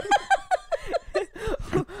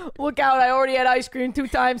 Look out, I already had ice cream 2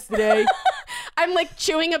 times today. I'm like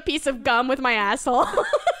chewing a piece of gum with my asshole.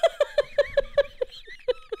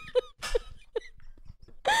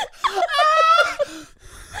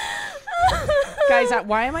 Guys,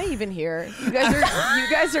 why am I even here? You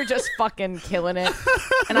guys are just fucking killing it,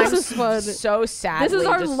 and I'm is fun. so sad. This is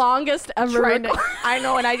our longest ever. I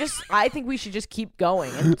know, and I think we should just keep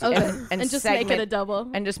going and just make it a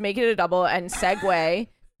double. and just make it a double and segue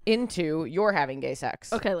into your having gay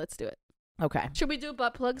sex. Okay, let's do it. Okay. Should we do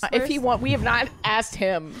butt plugs first? If he want, we have not asked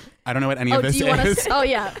him. I don't know what any of this do you want is. to? Oh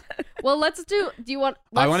yeah. Well, let's do. Do you want?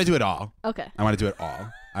 I want to do it all. Okay. I want to do it all.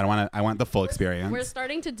 I don't want to. I want the full experience. We're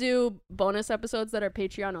starting to do bonus episodes that are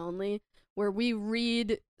Patreon only, where we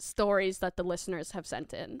read stories that the listeners have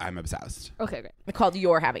sent in. I'm obsessed. Okay, great. Called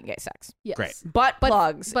You're Having Gay Sex. Yes. Great. Butt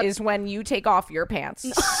plugs is when you take off your pants.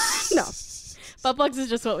 No. Butt plugs is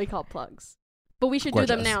just what we call plugs. But we should do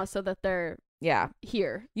them Gorgeous. now so that they're Yeah.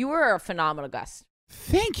 here. You were a phenomenal guest.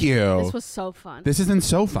 Thank you. This was so fun. This has been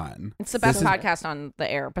so fun. It's the best This is- podcast on the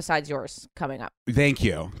air besides yours coming up. Thank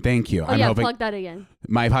you. Thank you. Oh I'm yeah, hoping plug that again.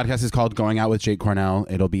 my podcast is called Going Out with Jake Cornell.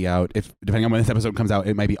 It'll be out depending on when this episode comes out.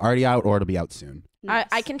 It might be already out or it'll be out soon. Nice.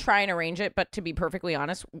 I can try and arrange it, but to be perfectly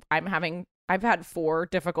honest, I've had 4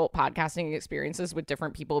 difficult podcasting experiences with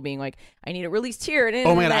different people being like, I need it released here.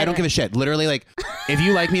 Oh my god, I don't give a shit. Literally, like, if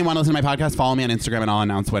you like me and want to listen to my podcast, follow me on Instagram and I'll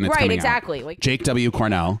announce when it's right, coming exactly. out. Like Jake W.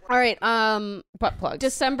 Cornell. All right. butt plugs.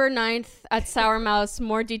 December 9th at Sour Mouse.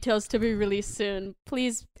 More details to be released soon.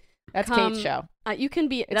 Please. That's come. Kate's show. You can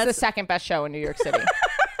be. It's the second best show in New York City.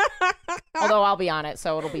 Although I'll be on it,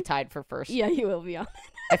 so it'll be tied for first. Yeah, you will be on.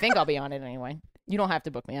 I think I'll be on it anyway. You don't have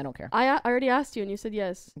to book me. I don't care. I already asked you and you said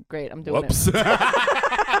yes. Great. I'm doing Whoops. it.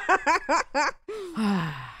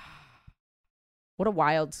 What a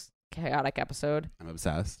wild, chaotic episode. I'm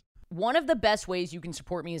obsessed. One of the best ways you can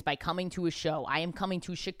support me is by coming to a show. I am coming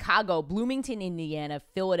to Chicago, Bloomington, Indiana,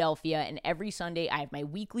 Philadelphia, and every Sunday I have my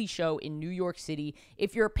weekly show in New York City.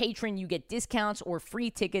 If you're a patron, you get discounts or free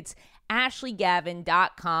tickets.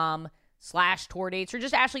 AshleyGavin.com/tour dates or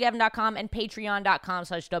just AshleyGavin.com and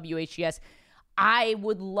Patreon.com/WHGS. I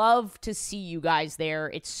would love to see you guys there.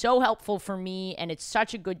 It's so helpful for me and it's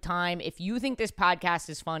such a good time. If you think this podcast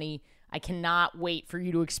is funny, I cannot wait for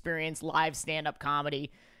you to experience live stand-up comedy.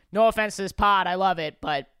 No offense to this pod, I love it,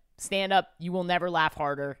 but stand-up, you will never laugh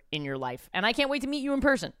harder in your life. And I can't wait to meet you in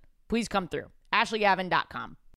person. Please come through. AshleyGavin.com.